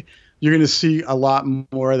gig. You're going to see a lot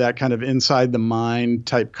more of that kind of inside the mind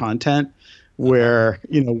type content where,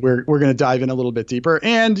 we're going to dive in a little bit deeper,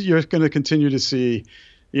 and you're going to continue to see,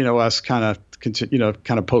 us kind of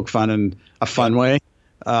poke fun in a fun way.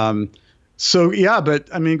 But I mean,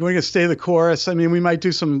 we're going to stay the course. I mean, we might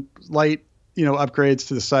do some light, upgrades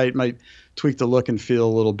to the site, might tweak the look and feel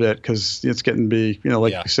a little bit because it's getting to be,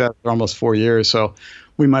 you said, almost 4 years. So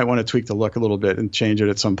we might want to tweak the look a little bit and change it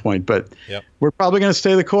at some point. But we're probably going to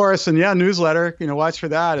stay the course. And newsletter, watch for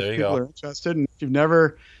that if people are interested. And if you've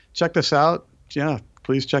never checked us out,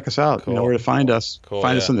 please check us out. Cool. You know where to find us. Cool.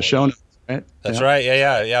 Find us in the show notes. Right? That's right.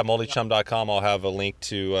 Yeah. Moldychum.com. I'll have a link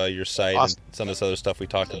to your site and some of this other stuff we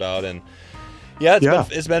talked about. And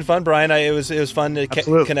it's been fun, Brian. It was fun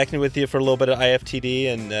connecting with you for a little bit of IFTD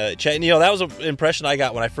and chatting. That was an impression I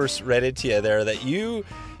got when I first read into you there, that you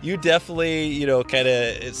definitely, kind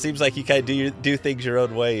of, it seems like you kind of do things your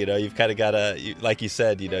own way. You've kind of got like you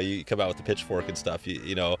said, you come out with the pitchfork and stuff.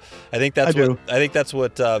 I think that's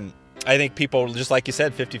what. I think people, just like you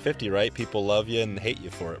said, 50-50, right? People love you and hate you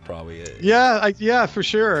for it, probably. Yeah, for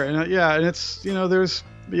sure. And and it's, it's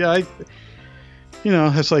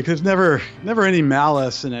like there's never any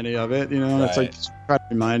malice in any of it, and it's like just try to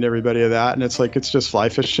remind everybody of that. And it's like it's just fly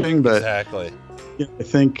fishing, but exactly. I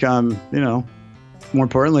think more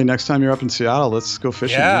importantly, next time you're up in Seattle, let's go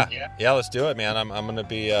fishing. Yeah, let's do it, man. I'm going to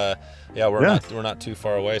be. We're not too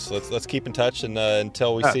far away, so let's keep in touch, and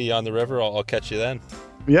until we see you on the river, I'll catch you then.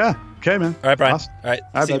 Yeah. Okay, man. All right, Brian. Awesome. All right.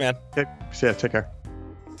 See you, man. Okay. See ya. Take care.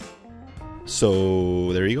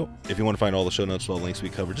 So there you go. If you want to find all the show notes, all the links we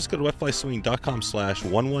covered, just go to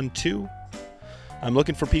wetflyswing.com/112. I'm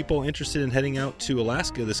looking for people interested in heading out to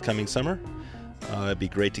Alaska this coming summer. It'd be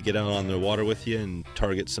great to get out on the water with you and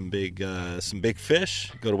target some big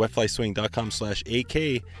fish. Go to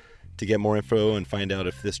wetflyswing.com/AK to get more info and find out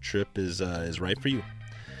if this trip is right for you.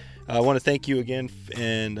 I want to thank you again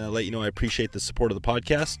and let you know I appreciate the support of the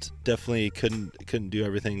podcast. Definitely couldn't do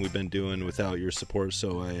everything we've been doing without your support,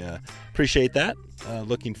 so I appreciate that.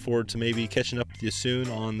 Looking forward to maybe catching up with you soon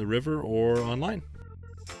on the river or online.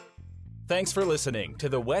 Thanks for listening to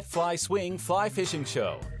the Wet Fly Swing Fly Fishing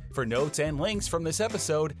Show. For notes and links from this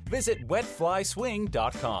episode, visit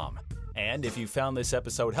wetflyswing.com. And if you found this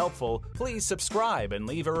episode helpful, please subscribe and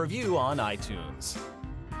leave a review on iTunes.